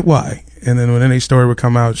give a shit why. And then when any story would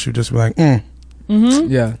come out, she would just be like,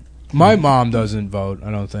 Yeah. My mom doesn't vote,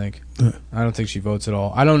 I don't think. I don't think she votes at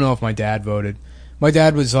all. I don't know if my dad voted. My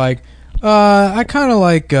dad was like, I kind of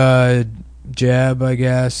like Jeb, I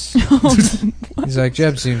guess. He's like,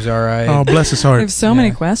 Jeb seems all right. Oh, bless his I heart. have so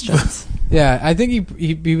many questions. Yeah, I think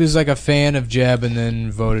he was like a fan of Jeb and then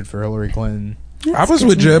voted for Hillary Clinton. I was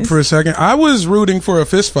with Jeb for a second. I was rooting for a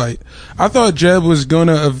fist fight. I thought Jeb was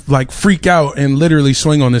gonna like freak out and literally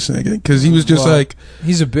swing on this nigga because he was just like,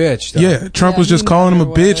 he's a bitch. Though. yeah. Trump was just calling him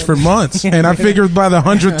a bitch for months, and I figured by the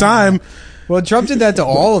 100th time, well, Trump did that to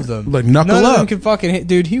all of them. like knuckle None up. of them can fucking hit.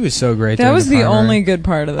 Dude, he was so great. That during was the primary. only good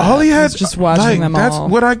part of that. All he had was just watching like, them that's all.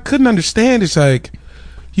 what I couldn't understand. Is like,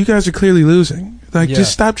 you guys are clearly losing. Like,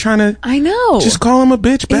 just stop trying to. I know. Just call him a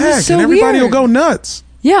bitch back, so and everybody weird. will go nuts.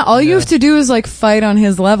 Yeah, all you have to do is like fight on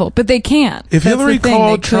his level, but they can't. If That's Hillary the thing,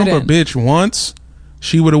 called they Trump a couldn't. bitch once,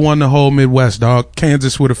 she would have won the whole Midwest, dog.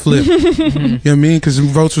 Kansas would have flipped. You know what I mean? Because the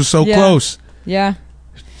votes were so Yeah. close. Yeah,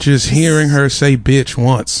 Just hearing her say bitch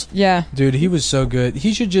once. yeah. Dude, he was so good.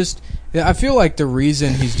 He should just. I feel like the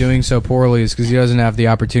reason he's doing so poorly is because he doesn't have the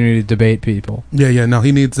opportunity to debate people. Yeah, no,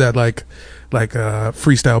 he needs that like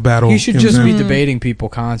freestyle battle. He should you know just what I'm be saying? debating people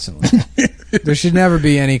constantly. There should never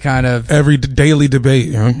be any kind of. Every daily debate.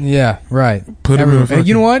 You know? Yeah, right. Put him in a fucking-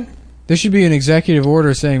 You know what? There should be an executive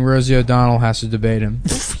order saying Rosie O'Donnell has to debate him.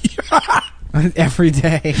 Every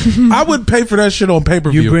day. I would pay for that shit on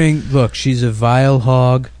pay-per-view. Look, she's a vile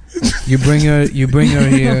hog. You bring her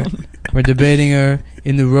here. We're debating her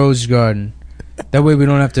in the rose garden. That way we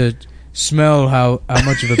don't have to smell how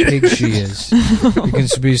much of a pig she is. You can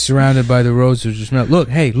be surrounded by the roses you smell.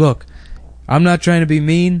 Look. I'm not trying to be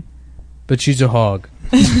mean, but she's a hog.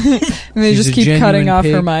 And they She's just a keep cutting genuine off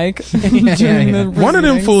her pig. mic. Yeah. during the One of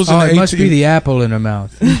them proceedings. fools in Oh, the it must be 18 the apple in her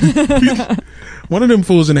mouth. One of them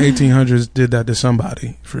fools in the 1800s did that to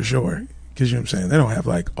somebody for sure. Because you know what I'm saying, they don't have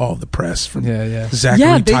like all the press from Yeah. Zachary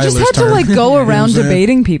Yeah, they Tyler's just had to turn. like go You know what I'm around saying?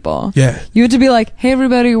 debating people. Yeah. You had to be like, "Hey,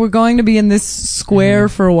 everybody, we're going to be in this square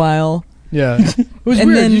for a while." Yeah. It was And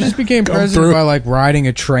weird. then You just became go president through. by like riding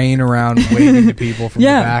a train around waving to people from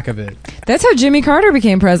Yeah. the back of it. That's how Jimmy Carter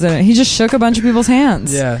became president. He just shook a bunch of people's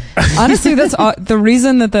hands. Yeah. Honestly, that's the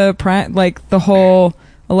reason that the whole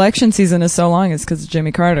election season is so long is because of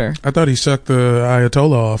Jimmy Carter. I thought he sucked the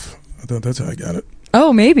Ayatollah off. I thought that's how I got it.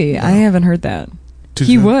 Oh, maybe. I haven't heard that. He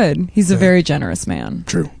Tuesday. would. He's a Yeah. very generous man.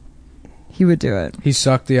 True. He would do it. He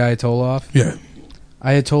sucked the Ayatollah off. Yeah.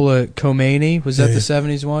 Ayatollah Khomeini, was that Yeah. the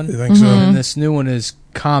 70s one? I think so. And this new one is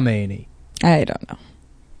Khomeini, I don't know.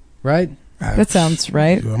 right? That sounds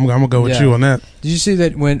right. I'm gonna go with Yeah. you on that. Did you see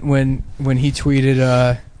that when he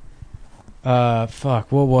tweeted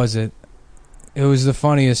fuck, what was it? It was the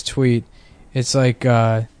funniest tweet. It's like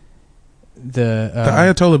the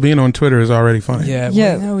Ayatollah being on Twitter is already funny. Yeah.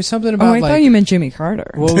 Yeah. Well, no, it was something about Oh, I like thought you meant Jimmy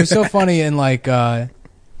Carter. well, it was so funny and like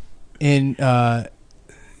it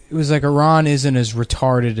was like Iran isn't as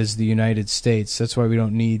retarded as the United States. That's why we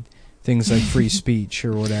don't need things like free speech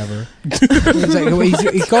or whatever. He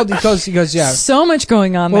goes, yeah. So much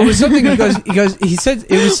going on Well, there. it was something he said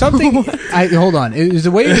it was something. Hold on. It was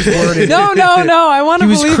the way it was worded. No. I want to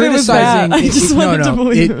believe it was that. I just wanted to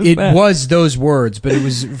believe it was those words, but it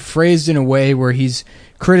was phrased in a way where he's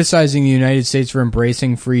criticizing the United States for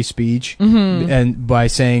embracing free speech and by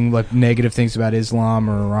saying like negative things about Islam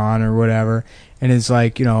or Iran or whatever. And it's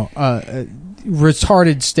like,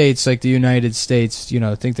 retarded states like the United States,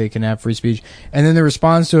 think they can have free speech. And then the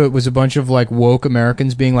response to it was a bunch of like woke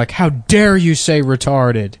Americans being like, how dare you say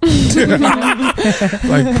retarded?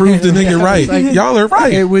 Like, prove the nigga right. Like, y'all are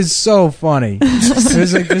right. It was so funny. It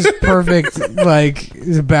was like this perfect like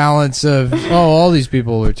balance of, all these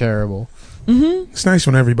people are terrible. It's nice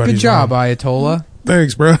when everybody's Good job, wrong. Ayatollah.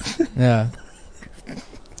 Thanks, bro. Yeah.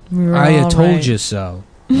 We were I all told right. you so.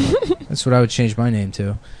 That's what I would change my name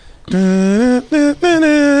to.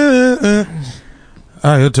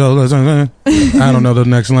 Ayatollah. I don't know the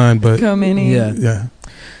next line, but Khomeini. yeah.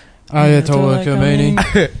 Ayatollah Khomeini.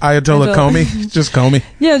 Ayatollah Comey. Just Comey.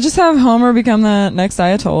 Yeah, just have Homer become the next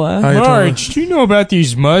Ayatollah. Marge, do you know about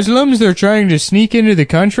these Muslims? They're trying to sneak into the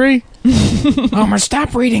country. Homer,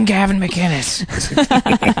 stop reading Gavin McInnes.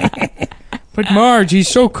 But Marge, he's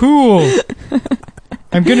so cool.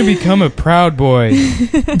 I'm going to become a Proud Boy.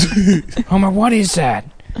 Homer, what is that?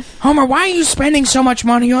 Homer, why are you spending so much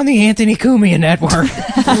money on the Anthony Cumia Network?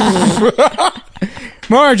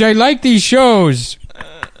 Marge, I like these shows.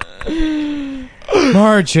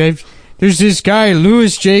 Marge, there's this guy,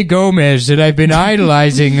 Louis J. Gomez, that I've been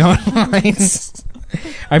idolizing online.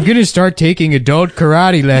 I'm going to start taking adult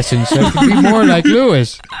karate lessons so I can be more like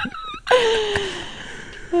Louis.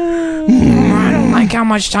 I don't like how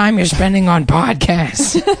much time you're spending on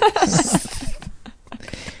podcasts.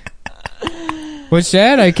 What's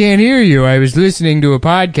that? I can't hear you. I was listening to a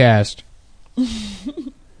podcast.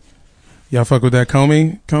 Y'all fuck with that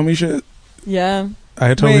Comey shit? Yeah.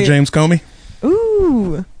 Ayatollah Wait. James Comey?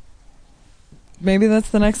 Ooh. Maybe that's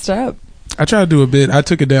the next step. I tried to do a bit. I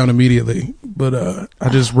took it down immediately, but I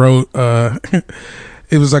just wrote.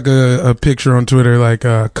 It was like a picture on Twitter, like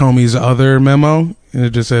Comey's other memo, and it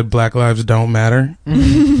just said "Black Lives Don't Matter."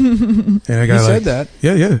 And I got He said that.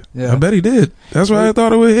 Yeah. I bet he did. That's why I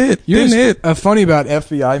thought it would hit. Didn't hit. Funny about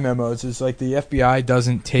FBI memos is like the FBI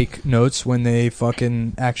doesn't take notes when they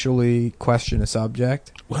fucking actually question a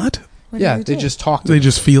subject. What? Yeah, they just talk to They them.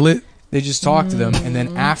 just feel it. They just talk to them, and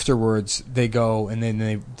then afterwards they go and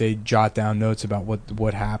then they jot down notes about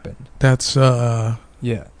what happened. That's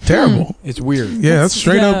Yeah, terrible. it's weird. Yeah, that's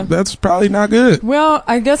straight yeah. up. That's probably not good. Well,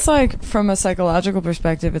 I guess like from a psychological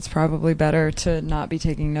perspective, it's probably better to not be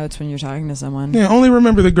taking notes when you're talking to someone. Yeah, only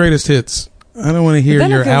remember the greatest hits. I don't want to hear But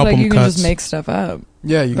then your it feels album like you can cuts. just make stuff up.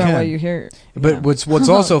 Yeah, you About can. what you hear. But Yeah. what's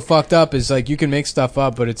also fucked up is like you can make stuff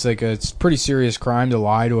up, but it's like it's pretty serious crime to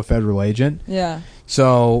lie to a federal agent. Yeah.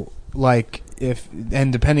 So like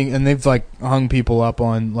and they've like hung people up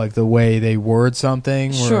on like the way they word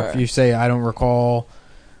something. Or Sure. if you say I don't recall,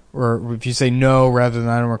 or if you say no rather than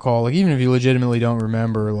I don't recall, like even if you legitimately don't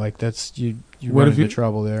remember, like that's you What run if into you-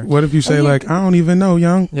 trouble there. What if you say yeah. like, I don't even know,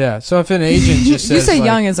 young? Yeah. So if an agent just says You say like,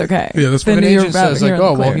 young is okay. Yeah, that's if an Then you're agent about- says you're like, in the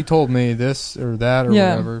oh well, clear. he told me this or that or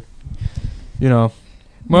Yeah. whatever.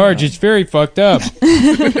 Marge, it's very fucked up.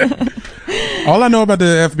 All I know about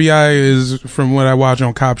the FBI is from what I watch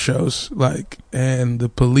on cop shows, like, and the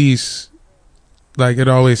police. Like, it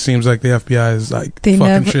always seems like the FBI is like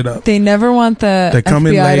fucking shit up. They never want the They come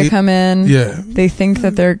in FBI to late. come in. Yeah, They think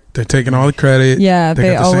that they're they're taking all the credit. yeah. They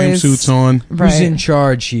They got the always same suits on. Right. Who's in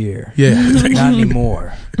charge here? Yeah, Not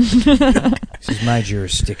anymore. This is my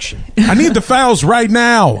jurisdiction. I need the files right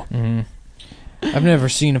now. I've never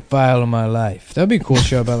seen a file in my life. That'd be a cool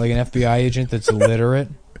show about like an FBI agent that's illiterate.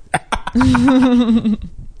 I don't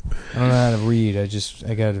know how to read.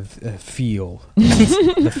 I got a feel.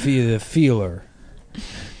 the feeler.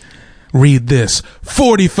 Read this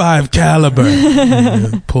 45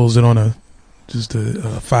 caliber. Pulls it on a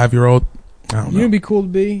 5-year-old. I don't You know know. what'd be cool to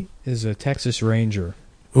be? Is a Texas Ranger.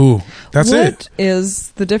 Ooh, that's it. What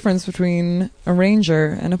is the difference between a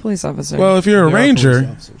ranger and a police officer? Well, if you're a They are police ranger,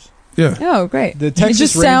 officers. yeah. oh, great. The It Texas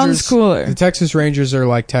just Rangers, sounds cooler. The Texas Rangers are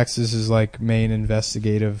like Texas's like main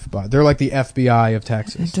investigative body. They're like the FBI of It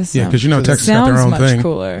Texas. just Yeah, because you know So it Texas got sounds their own much thing.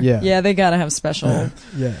 cooler. Yeah. they gotta have special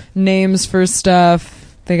Yeah. names for stuff.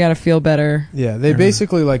 They gotta feel better. Yeah, they Yeah.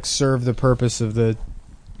 basically like serve the purpose of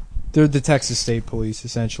they're the Texas State Police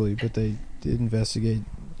essentially, but they did investigate,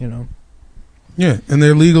 Yeah, and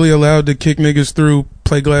they're legally allowed to kick niggas through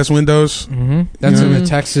plate glass windows. Mm-hmm. That's in the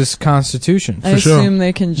Texas Constitution. I assume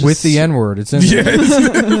they can just... With the N-word. It's in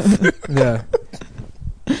there. Yeah.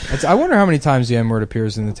 I wonder how many times the N-word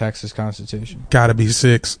appears in the Texas Constitution. Gotta be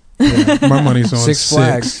 6. Yeah. My money's on 6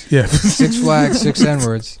 flags. Yeah. 6 flags, 6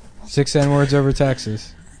 N-words. 6 N-words over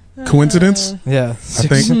Texas. Coincidence? Yeah. I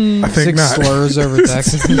think 6 not. slurs over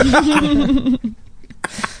Texas.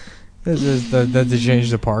 That they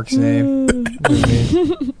changed the park's name. You know what I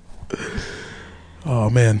mean?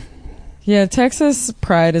 Oh, man. Yeah, Texas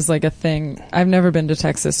pride is like a thing. I've never been to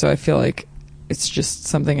Texas, so I feel like it's just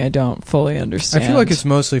something I don't fully understand. I feel like it's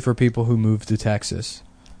mostly for people who moved to Texas.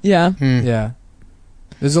 Yeah. Yeah.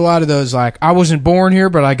 There's a lot of those like, I wasn't born here,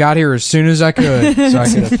 but I got here as soon as I could, so I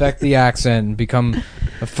could affect the accent and become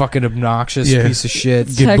a fucking obnoxious piece of shit.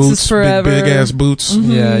 Get Texas boots, forever. big ass boots.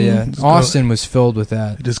 Mm-hmm. Yeah. Austin was filled with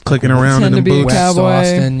that. Just clicking around in the Pretend to be a boots. cowboy.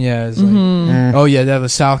 West Austin, yeah. It's like, oh yeah, they have the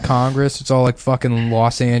South Congress. It's all like fucking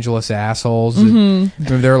Los Angeles assholes.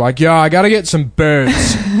 They're like, yeah, I gotta get some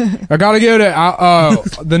boots. I gotta go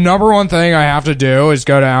to the number one thing I have to do is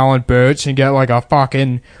go to Allen Boots and get like a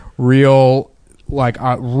fucking real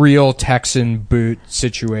Texan boot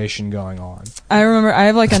situation going on. I remember I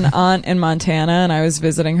have like an aunt in Montana, and I was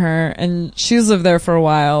visiting her, and she's lived there for a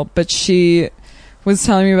while, but she was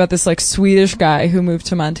telling me about this like Swedish guy who moved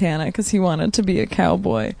to Montana because he wanted to be a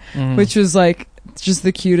cowboy, which was like just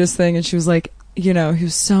the cutest thing. And she was like, you know, he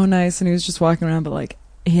was so nice, and he was just walking around, but like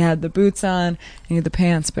he had the boots on and he had the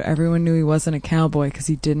pants, but everyone knew he wasn't a cowboy because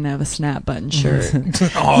he didn't have a snap button shirt. It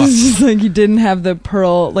was just like he didn't have the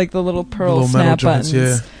pearl, like the little pearl snap buttons.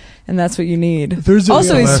 Yeah. And that's what you need.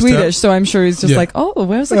 Also, he's Swedish, so I'm sure he's just like, oh,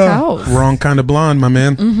 where's the cows? Wrong kind of blonde, my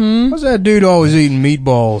man. Why's that dude always eating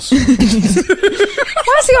meatballs?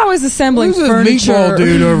 Why is he always assembling Who's furniture? This meatball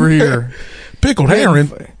dude over here? Pickled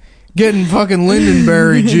herring. Getting fucking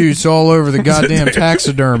lingonberry juice all over the goddamn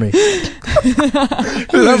taxidermy.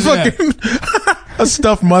 A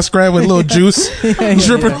stuffed muskrat with a little juice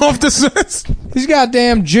dripping off the sides. He's got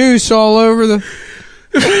damn juice all over the...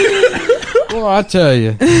 Well, I tell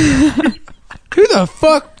you. Who the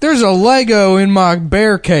fuck? There's a Lego in my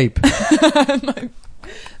bear cape. My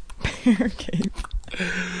bear cape.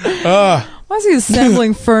 Why is he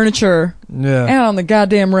assembling furniture out on the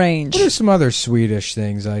goddamn range? What are some other Swedish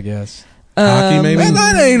things, I guess? Hockey, maybe? Man,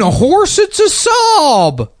 that ain't a horse, it's a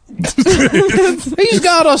Saab. He's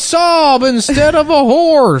got a Saab instead of a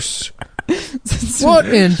horse. What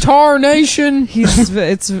in tarnation? He's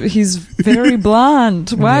very blonde.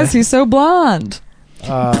 Why is he so blonde?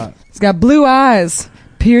 He's got blue eyes,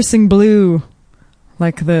 piercing blue,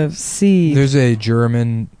 like the sea. There's a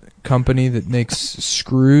German company that makes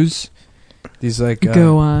screws. These like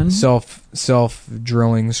go on self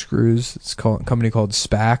drilling screws. It's a company called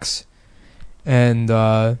Spax, and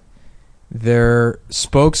their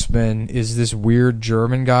spokesman is this weird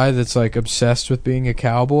German guy that's like obsessed with being a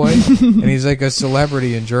cowboy, and he's like a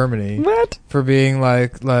celebrity in Germany. What? For being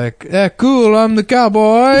like yeah, cool, I'm the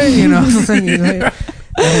cowboy, you know.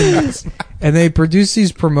 and they produce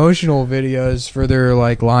these promotional videos for their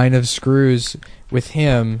like line of screws with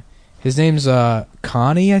him. His name's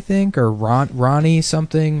Connie, I think, or Ronnie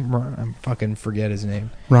something. I fucking forget his name.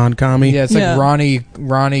 Ron Kami. Yeah, it's like Ronnie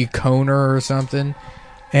Koner or something.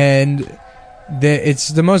 And it's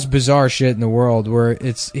the most bizarre shit in the world, where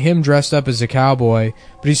it's him dressed up as a cowboy,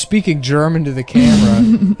 but he's speaking German to the camera,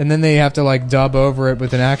 and then they have to like dub over it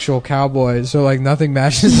with an actual cowboy, so like nothing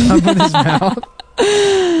matches up with his mouth.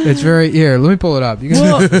 It's very... Here, let me pull it up.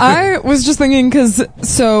 I was just thinking,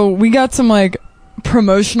 so we got some like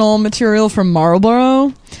promotional material from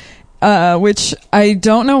Marlboro, which I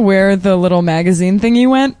don't know where the little magazine thingy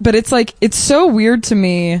went, but it's like, it's so weird to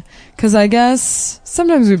me because I guess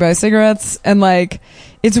sometimes we buy cigarettes, and like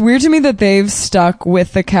it's weird to me that they've stuck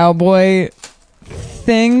with the cowboy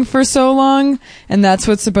thing for so long, and that's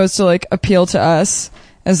what's supposed to like appeal to us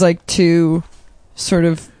as like two sort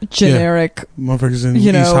of generic, motherfuckers in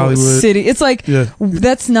you know, East Hollywood city. It's like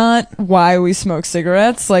that's not why we smoke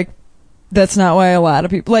cigarettes. Like that's not why a lot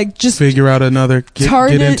of people like just figure out another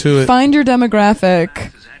target, get into it. Find your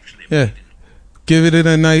demographic. Yeah. Give it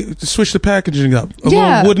a night. Switch the packaging up. A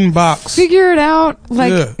little wooden box. Figure it out.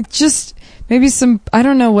 Like just maybe some. I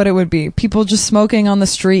don't know what it would be. People just smoking on the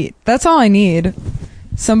street. That's all I need.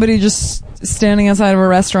 Somebody just standing outside of a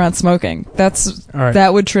restaurant smoking. That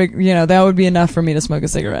would trigger. You know, that would be enough for me to smoke a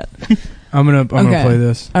cigarette. I'm gonna play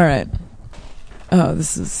this. All right. Oh,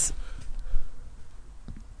 this is.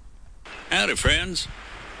 Howdy, friends.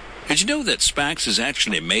 Did you know that Spax is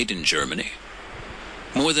actually made in Germany?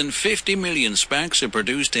 More than 50 million Spax are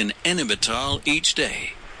produced in Ennepetal each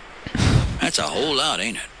day. That's a whole lot,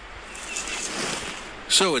 ain't it?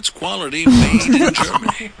 So it's quality made in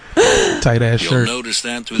Germany. Tight ass You'll shirt. notice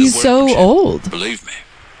that through He's the so workmanship. old. Believe me.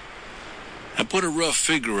 I put a rough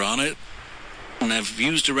figure on it, and I've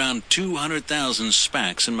used around 200,000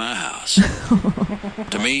 Spax in my house.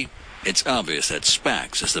 To me, it's obvious that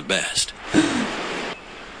Spax is the best.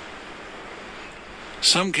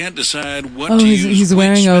 Some can't decide what Oh, to use. he's which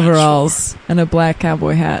wearing Spax overalls and a black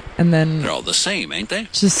cowboy hat, and for. then They're all the same, ain't they?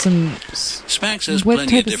 just some. Spax has What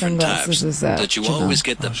plenty type of of different sunglasses types is that, you Jamal? always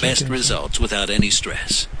get the best results without any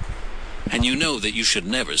stress. And you know that you should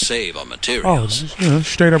never save on Oh, materials. just,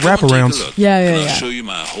 straight up Come and take a wraparounds. look, Yeah, and yeah, I'll yeah. show you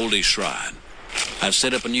my holy shrine. I've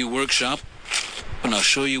set up a new workshop, and I'll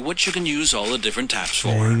show you what you can use all the different types for.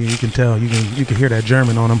 Yeah, you can tell. You can hear that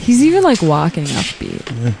German on him. He's even like walking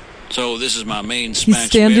upbeat. So this is my main Spax He's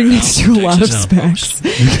standing warehouse next to a in lot of Texas, specs. folks.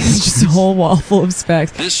 It's just a whole wall full of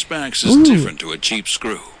specs. This Spax is Ooh. different to a cheap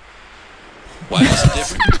screw. Why is it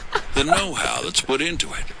different? The know-how that's put into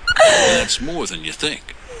it. And that's more than you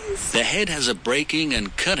think. The head has a breaking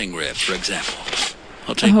and cutting rib, for example.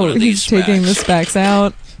 I'll take one Oh, of these he's taking the Spax. specs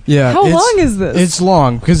out. Yeah. How it's- long is this? It's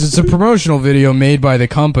long because it's a promotional video made by the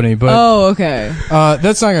company, but Oh, okay.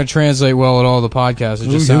 that's not going to translate well at all the podcast. It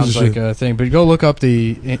Who just gives sounds a like shit? a thing. But go look up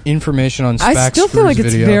the information on Spax I still feel like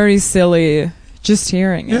it's video. very silly just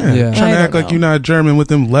hearing it. Yeah, Yeah. trying to I act don't like know. you're not German with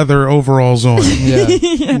them leather overalls on. Yeah.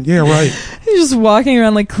 Yeah, right. He's just walking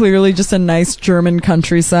around like clearly just a nice German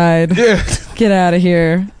countryside. Yeah, Get out of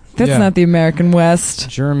here. That's Yeah. not the American West.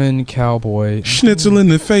 German cowboy. schnitzel in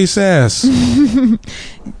the face ass.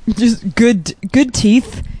 Just good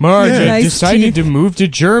teeth. Marge Yeah. Nice decided teeth. to move to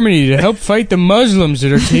Germany to help fight the Muslims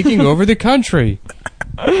that are taking over the country.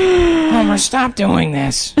 Homer, stop doing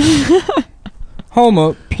this.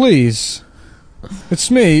 Homer, please.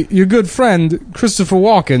 It's me, your good friend, Christopher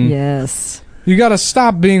Walken. Yes. You gotta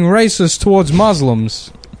stop being racist towards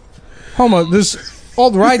Muslims. Homer, this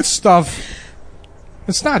alt-right stuff,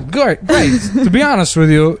 it's not good. Great. To be honest with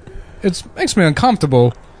you, it makes me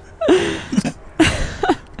uncomfortable.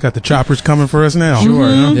 Got the choppers coming for us now. Sure.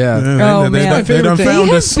 Mhm. Yeah. Oh, they, man. they done They found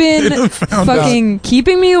have us. been They done found us. fucking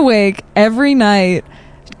keeping me awake every night.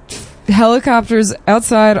 Helicopters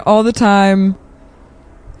outside all the time.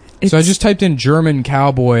 So I just typed in German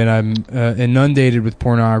cowboy and I'm inundated with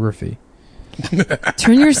pornography.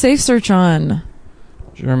 turn your safe search on.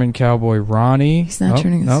 German cowboy Ronnie. He's not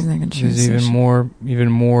turning his- he's not gonna turn There's his even search.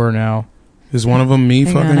 even more now. Is one of them me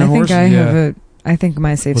Hang fucking on, a I horse? think I Yeah. have a. I think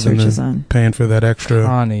my safe Well, then search is the- on. Paying for that extra.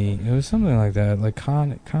 Connie. It was something like that. Like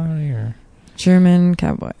Connie or... German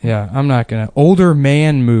cowboy. Yeah, I'm not gonna... Older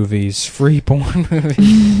man movies. Free porn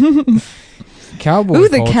movies. Cowboy Ooh,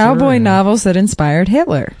 the culture cowboy and- novels that inspired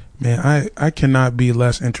Hitler. Man, I cannot be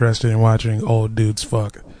less interested in watching old dudes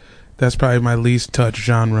fuck. That's probably my least touch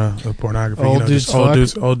genre of pornography. Old dudes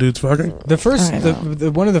just fuck? old dudes fucking. The first, I know.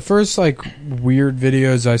 the one of the first like weird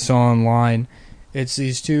videos I saw online, it's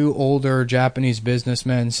these two older Japanese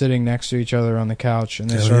businessmen sitting next to each other on the couch, and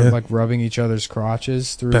they Hell start yeah. like rubbing each other's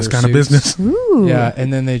crotches through Best their kind of suits. business. Ooh. Yeah,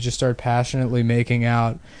 and then they just start passionately making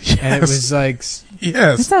out, and it was like That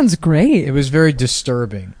Yes. sounds great. it was very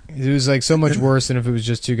disturbing. It was like so much worse than if it was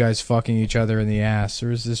just two guys fucking each other in the ass. There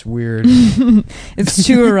was this weird, It's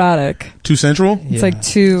too erotic. Too sensual. It's like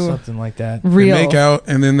too something like that. real. They make out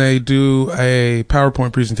and then they do a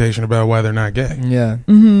PowerPoint presentation about why they're not gay. Yeah.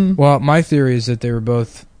 Mm-hmm. Well, my theory is that they were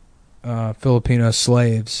both Filipino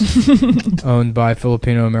slaves owned by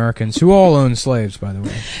Filipino Americans who all own slaves, by the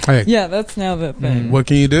way. Hey, Yeah, that's now the thing. what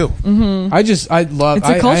can you do? Mm-hmm. I love. It's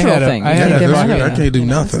a cultural thing. I You had can't a, get this- around I it. can't do You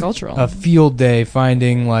know, nothing. It's cultural. a field day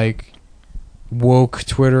finding like woke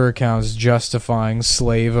Twitter accounts justifying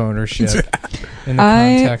slave ownership in the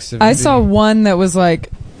context of I India. saw one that was like,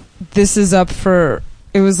 "This is up for."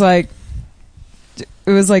 It was like,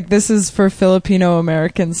 "This is for Filipino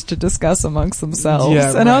Americans to discuss amongst themselves."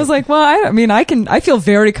 Yeah, and I right. was like, "Well, I feel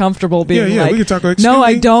very comfortable being Yeah, like, we can talk. Like, no,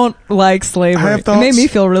 I excuse me? don't like slavery." I have It made thoughts. me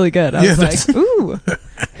feel really good. I Yeah, was like, "Ooh,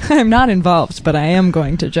 I'm not involved, but I am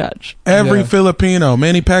going to judge." Every Yeah. Filipino,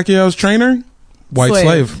 Manny Pacquiao's trainer, white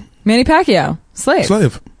slave. Manny Pacquiao,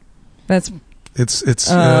 slave. That's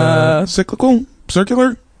It's Uh, cyclical,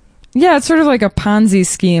 circular. yeah, it's sort of like a Ponzi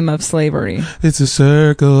scheme of slavery. It's a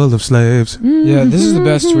circle of slaves. Yeah, this is the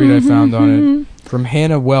best tweet I found on it from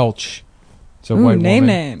Hannah Welch. It's a Ooh, white name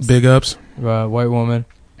woman. names. Big ups. White woman.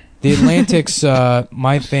 The Atlantic's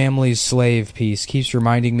My Family's Slave piece keeps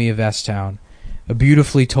reminding me of S-Town, a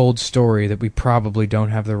beautifully told story that we probably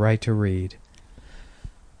don't have the right to read.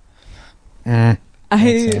 That's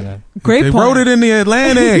Hannah. Great They point. wrote it in the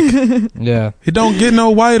Atlantic. Yeah. It don't get no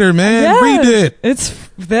whiter, man. Yeah, Read it.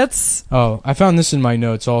 That's Oh, I found this in my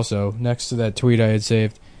notes also, next to that tweet I had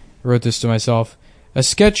saved. I wrote this to myself. a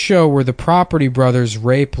sketch show where the Property Brothers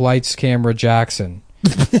rape Lights Camera Jackson.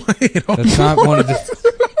 That's not one of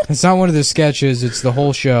the. It's not one of the sketches. It's the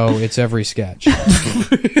whole show. It's every sketch.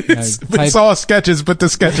 It's all sketches, but the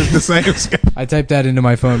sketch is the same sketch. I typed that into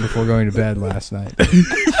my phone before going to bed last night. You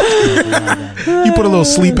put a little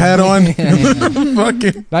sleep hat on.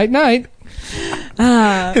 Fucking Night.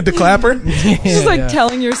 hit the clapper. Just like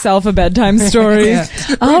telling yourself a bedtime story.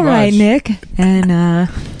 All right, Nick. And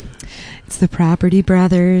it's the Property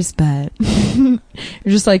Brothers, but you're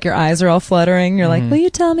just like, your eyes are all fluttering. You're like, will you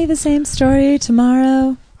tell me the same story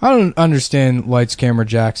tomorrow? I don't understand Lights Camera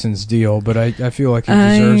Jackson's deal, but I feel like he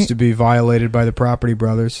deserves to be violated by the Property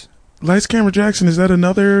Brothers. Lights Camera Jackson, is that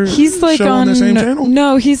another he's like show on the same channel?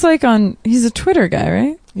 No, he's like he's a Twitter guy,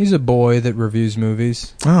 right? He's a boy that reviews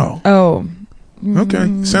movies. Oh.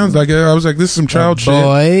 Okay. Sounds like it. I was like, this is some child shit.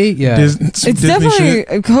 Boy, yeah. It's Disney definitely,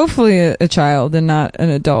 shit. hopefully, a child and not an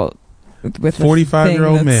adult with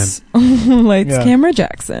 45-year-old man. Lights Camera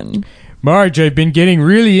Jackson. Marge, I've been getting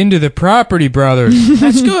really into the Property Brothers.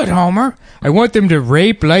 That's good, Homer. I want them to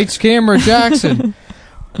rape Lights Camera Jackson.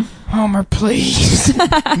 Homer, please.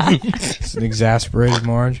 It's an exasperated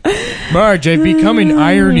Marge. Marge, I've become an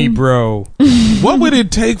irony bro. What would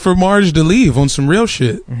it take for Marge to leave on some real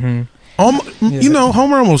shit? You know,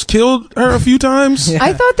 Homer almost killed her a few times.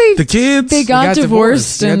 I thought the kids they got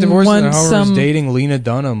divorced. They got And divorced and once Homer was dating Lena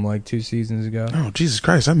Dunham like 2 seasons ago. Oh, Jesus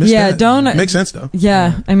Christ. I missed that. Makes sense, though.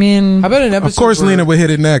 Yeah, I mean... How about an episode of course Lena would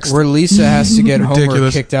hit it next. Where Lisa has to get Homer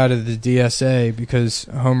Ridiculous. kicked out of the DSA because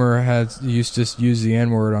Homer used to use the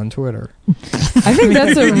N-word on Twitter. I think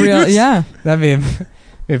that's a real... Yeah. That'd be...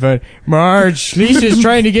 If Marge, Lisa's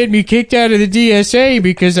trying to get me kicked out of the DSA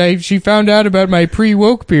because she found out about my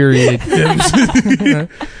pre-woke period.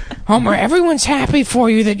 Homer, everyone's happy for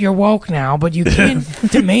you that you're woke now, but you can't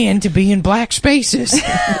demand to be in black spaces.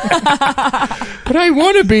 But I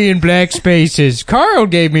want to be in black spaces. Carl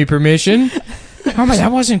gave me permission. Homer,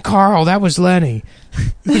 that wasn't Carl, that was Lenny.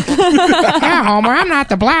 Yeah, Homer, I'm not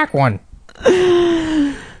the black one.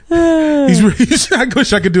 I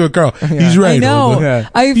wish I could do a Carl. He's right. I know. Yeah.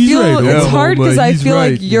 I feel it's hard because I feel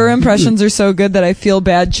right. like your impressions are so good that I feel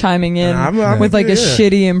bad chiming in with like a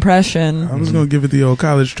shitty impression. I was going to give it the old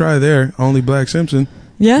college try there. Only Black Simpson.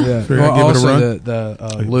 Yeah. Well, give also it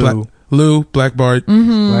a run. Lou. Lou, Black Bart.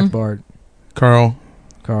 Mm-hmm. Black Bart. Carl.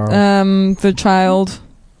 The child.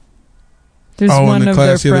 There's one in the of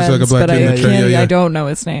class, their friends, like a black but kid I don't know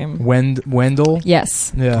his name. Wendell?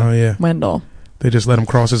 Yes. Yeah. Oh, yeah. Wendell. They just let him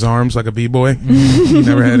cross his arms like a b-boy. He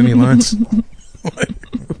never had any lines.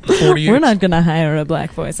 40 years. We're not going to hire a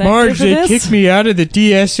black voice actor Marge, for they this. kicked me out of the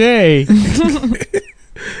DSA.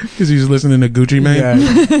 Because he's listening to Gucci Mane. Yeah.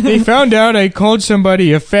 They found out I called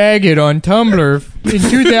somebody a faggot on Tumblr in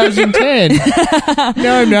 2010.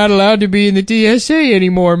 Now I'm not allowed to be in the DSA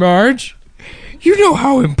anymore, Marge. You know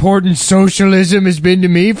how important socialism has been to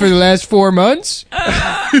me for the last 4 months?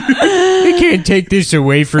 They can't take this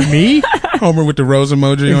away from me. Homer with the rose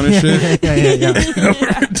emoji on his shit. Yeah.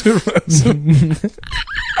 Homer with the rose.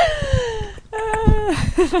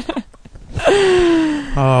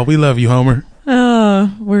 Oh, we love you, Homer.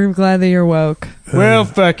 Oh, we're glad that you're woke. Well,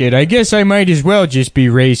 fuck it. I guess I might as well just be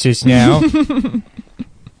racist now.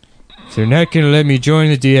 If they're not going to let me join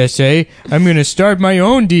the DSA, I'm going to start my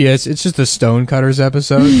own DS. It's just a Stonecutters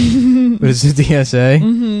episode, but it's the DSA.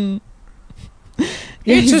 Mm-hmm.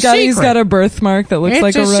 It's He's got a birthmark that looks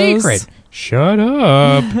like a rose. It's a secret. Shut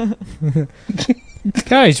up.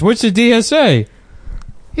 Guys, what's the DSA?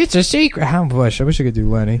 It's a secret. I wish I could do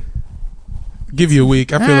Lenny. Give you a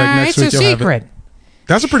week. I feel like next week you'll have it. It's a secret.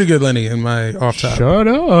 That's a pretty good Lenny in my off top. Shut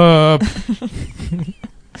up.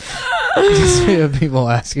 Just people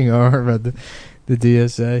asking her about the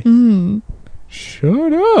DSA. Mm.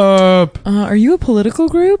 Shut up. Are you a political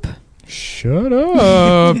group? Shut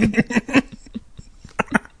up.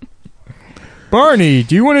 Barney,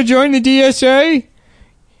 do you want to join the DSA?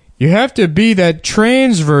 You have to be that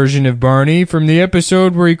trans version of Barney from the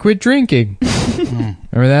episode where he quit drinking.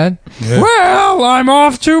 Remember that? Yeah. Well, I'm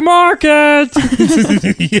off to market.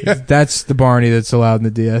 Yeah. That's the Barney that's allowed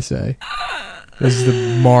in the DSA. This is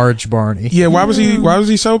the Marge Barney. Yeah, why was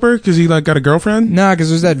he sober? Because he like got a girlfriend? Nah, because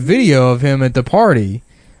there's that video of him at the party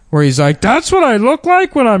where he's like, "That's what I look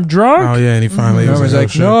like when I'm drunk." Oh yeah, and he finally was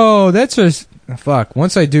like, "No, that's just fuck.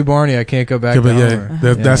 Once I do Barney, I can't go back." Yeah, but to yeah,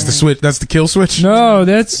 Homer. that's the switch. That's the kill switch. No,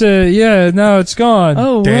 that's no, it's gone.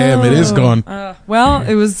 Oh, damn, it is gone. Well,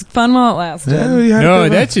 it was fun while it lasted. Yeah, you had No,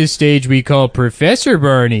 that's a stage we call Professor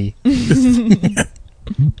Barney.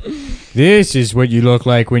 This is what you look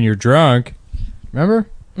like when you're drunk. Remember?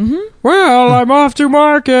 Mm-hmm. Well, I'm off to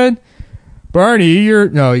market. Barney, he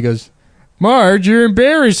goes, Marge, you're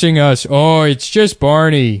embarrassing us. Oh, it's just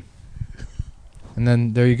Barney. And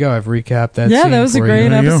then there you go. I've recapped that Yeah, scene that was a for great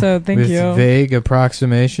you. episode. Thank With you. vague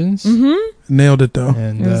approximations. Mm-hmm. Nailed it, though.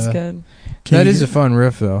 And It was good. that is a fun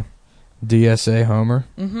riff, though. DSA Homer.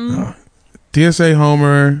 Mm-hmm. DSA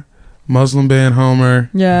Homer, Muslim band Homer,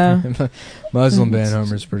 Yeah. Muslim band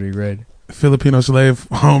Homer's pretty great. Filipino slave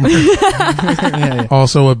Homer. Yeah.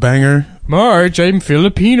 Also a banger. Marge, I'm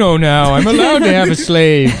Filipino now. I'm allowed to have a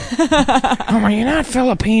slave. Homer, you're not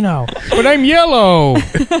Filipino. But I'm yellow.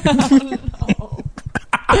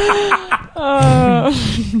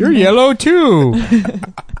 You're yellow, too.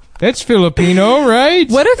 That's Filipino, right?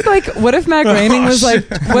 What if Matt Groening was like,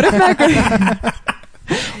 what if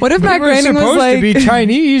Matt Groening was supposed like, to be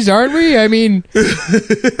Chinese, aren't we? I mean,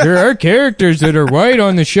 there are characters that are white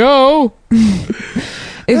on the show.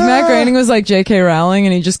 if Matt Groening was like J.K. Rowling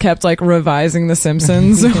and he just kept like revising The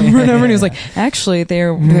Simpsons over and over, and he was like, actually,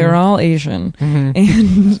 they're all Asian, and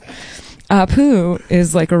Apu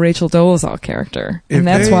is like a Rachel Dolezal character, and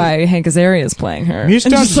that's why Hank Azaria is playing her. Mr.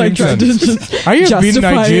 And just, like, tried to Simpson, just I have been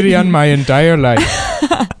justify it. Nigerian my entire life.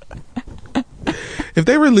 If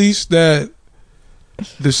they released that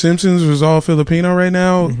The Simpsons was all Filipino right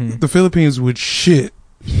now, the Philippines would shit.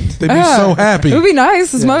 They'd be so happy. It would be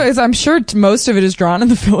nice. I'm sure most of it is drawn in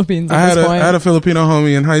the Philippines at this point. I had a Filipino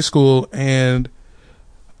homie in high school, and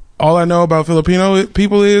all I know about Filipino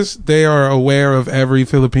people is they are aware of every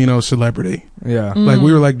Filipino celebrity. Yeah. Like,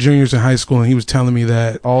 we were like juniors in high school, and he was telling me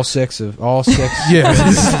that All six. Yeah.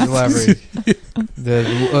 celebrities.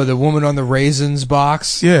 The woman on the raisins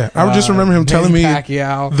box. Yeah, I just remember him telling me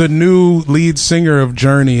Pacquiao. the new lead singer of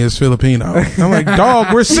Journey is Filipino. I'm like,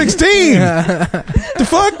 dog, we're 16. The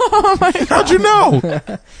fuck? Oh my God. How'd you know?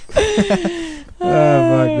 Oh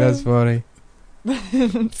fuck, that's funny.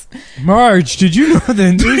 Marge, did you know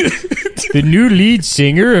the new lead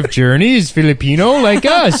singer of Journey is Filipino like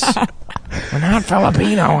us? We're not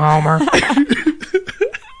Filipino, Homer.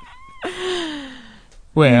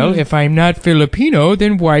 Well, if I'm not Filipino,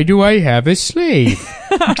 then why do I have a slave?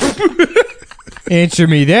 Answer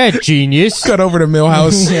me that, genius. Cut over to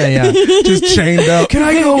Millhouse. Yeah. Just chained up. Can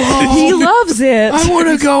I go home? He loves it. I want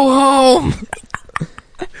to go home.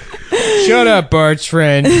 Shut up, Bart's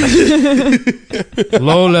friend. Lola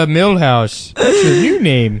Millhouse. That's your new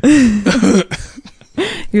name.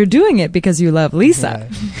 You're doing it because you love Lisa.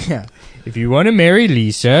 Yeah. If you want to marry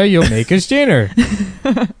Lisa, you'll make us dinner.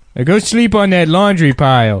 Now go sleep on that laundry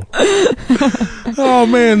pile. Oh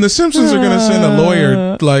man, the Simpsons are gonna send a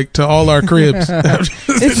lawyer like to all our cribs.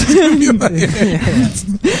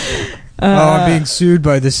 I'm being sued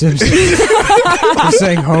by The Simpsons for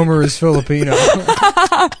saying Homer is Filipino.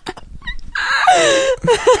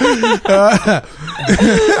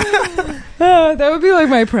 That would be like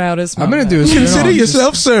my proudest I'm moment. going to do a spin-off. Consider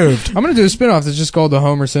yourself served. I'm going to do a spin-off that's just called the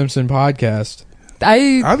Homer Simpson Podcast.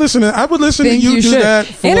 I I would listen to think you do should. that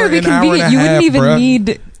for And it would be an hour and a convenient. You half, wouldn't even bruh.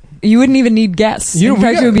 need. You wouldn't even need guests. You know, In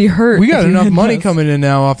fact, it would be hurt. We got if you enough had money guests. coming in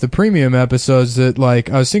now off the premium episodes that,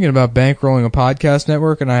 like, I was thinking about bankrolling a podcast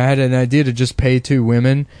network, and I had an idea to just pay two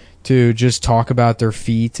women to just talk about their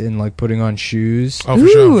feet and, like, putting on shoes. Oh, for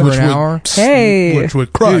sure. Ooh. For an hour? Hey. Which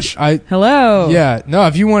would crush. Dude, Hello. yeah, no.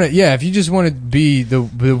 If you want to, if you just want to be the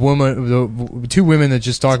woman, the two women that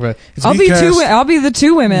just talk about it. It's I'll be Feetcast. I'll be the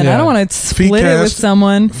two women. Yeah. I don't want to split it Feetcast. with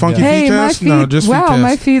someone. Funky Hey, my Feetcast? feet. No, just wow, Feetcast.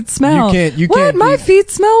 my feet smell. You what? can't My be-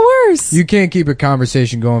 feet smell worse. You can't keep a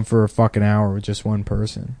conversation going for a fucking hour with just one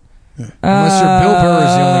person. Unless Bill Burr is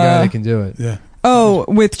the only guy that can do it. Yeah. Oh,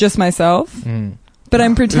 with just myself. Mm. But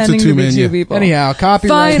I'm pretending to be two-man, two yeah. people. Anyhow,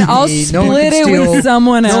 copyright. Fine, I'll me. No one split can it steal- with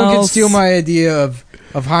someone else. No one can steal my idea of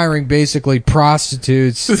hiring basically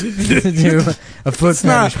prostitutes to do a foot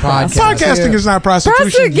fetish podcast. Podcasting is not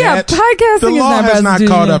prostitution yet. podcasting The is law not has not prostitution.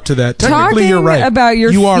 caught up to that. Technically, Talking you're right. about your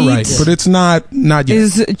you are feet right, but it's not yet.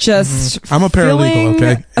 is just I'm a paralegal, filling-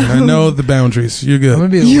 okay? And I know the boundaries. You're I'm good. gonna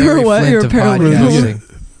be the You're Larry what? Flint You're a of paralegal. podcasting.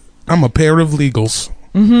 I'm a pair of legals.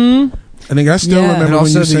 Mm-hmm. I think I still Yeah. remember And when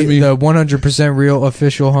also you sent me. the 100% real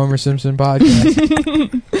official Homer Simpson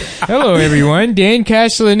podcast. Hello, everyone. Dan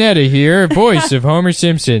Castellaneta here, voice of Homer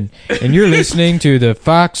Simpson. And you're listening to the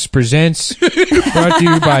Fox Presents, brought to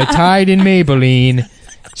you by Tide and Maybelline,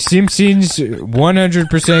 Simpsons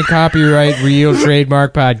 100% copyright real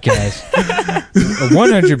trademark podcast.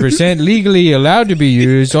 100% legally allowed to be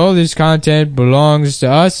used. All this content belongs to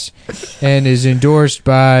us and is endorsed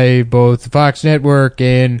by both the Fox Network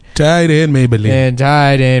and Tide and Maybelline.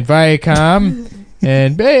 Tide and Viacom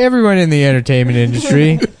and everyone in the entertainment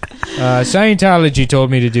industry. Scientology told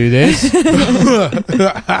me to do this.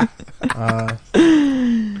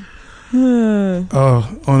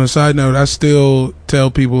 Oh, on a side note, I still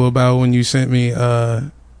tell people about when you sent me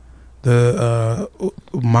the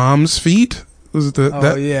mom's feet. Was it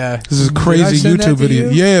yeah. This is a crazy YouTube video.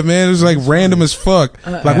 Yeah, man, it was like random as fuck.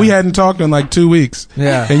 Like we hadn't talked in like 2 weeks.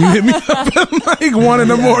 Yeah. And you hit me up at like 1 in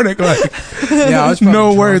the morning. Like, yeah, I was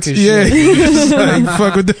no words. Yeah, just like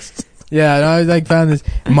fuck with this. Yeah, and I like found this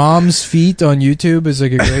mom's feet on YouTube is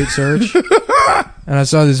like a great search. And I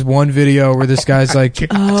saw this one video where this guy's like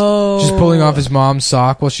just pulling off his mom's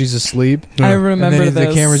sock while she's asleep. I remember and then this.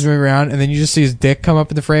 the camera's moving around, and then you just see his dick come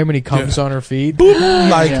up in the frame when he comes on her feet. Boop,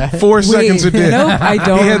 like 4 seconds a day. Nope, I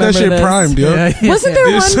don't. He had that shit this. primed, yo. Yeah. Wasn't there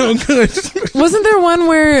It one? was so good. Wasn't there one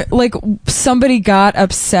where like somebody got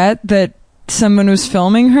upset that someone was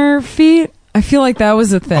filming her feet? I feel like that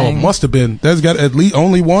was a Oh, thing. must have been. That's got at least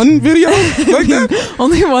only one video like that.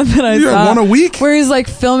 Only one that I You saw. got one a week? Where he's like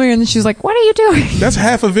filming and she's like, "What are you doing?" That's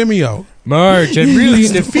half of Vimeo. Marge, I'm really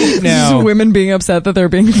into feet now. Just women being upset that they're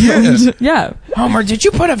being filmed. Yeah. Homer, did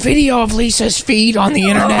you put a video of Lisa's feet on the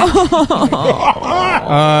internet?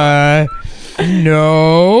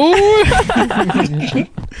 No.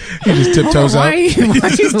 He just tiptoes out.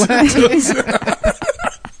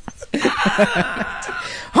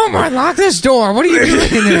 Homer, unlock this door. What are you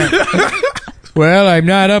doing in there? Well, I'm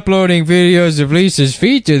not uploading videos of Lisa's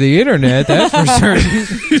feet to the internet, that's for certain.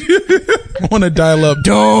 I want to dial up.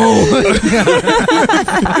 Oh,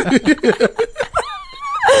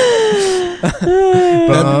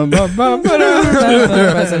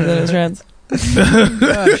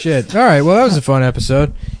 shit. All right, well, that was a fun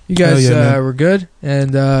episode. You guys were good.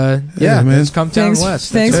 And, man. it's Cum Town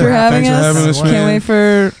West. Thanks for having us. man. Can't wait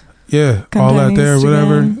for... all out there,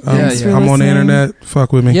 whatever. I'm on the internet.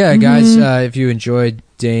 Fuck with me. Yeah, guys, if you enjoyed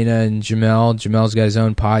Dana and Jamel's got his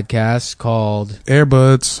own podcast called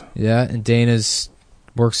Airbuds. Yeah, and Dana's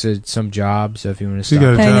works at some job, so if you want to She stop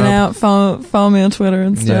got a hanging job. out, follow me on Twitter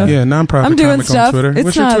and stuff. Yeah, nonprofit I'm doing comic stuff. on Twitter. It's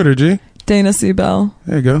What's your not- Twitter, G? Dana C. Bell.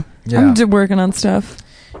 There you go. Yeah. I'm working on stuff.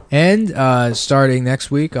 And starting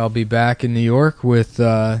next week, I'll be back in New York with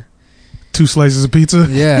 2 slices of pizza.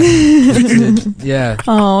 yeah. Yeah.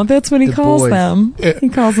 Oh, that's what he The calls boys. them. Yeah. He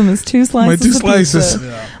calls them his 2 slices. My 2 of slices.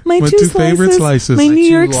 pizza. My My 2 2 favorite slices. My My New two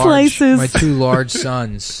York large- slices. My 2 large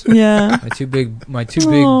sons. Yeah. My two big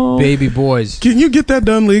Oh. baby boys. Can you get that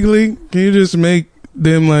done legally? Can you just make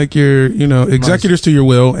them like your, executors to your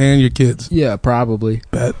will and your kids? Yeah, probably.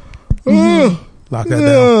 Bet. Lock that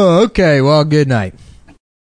down. Okay, well, good night.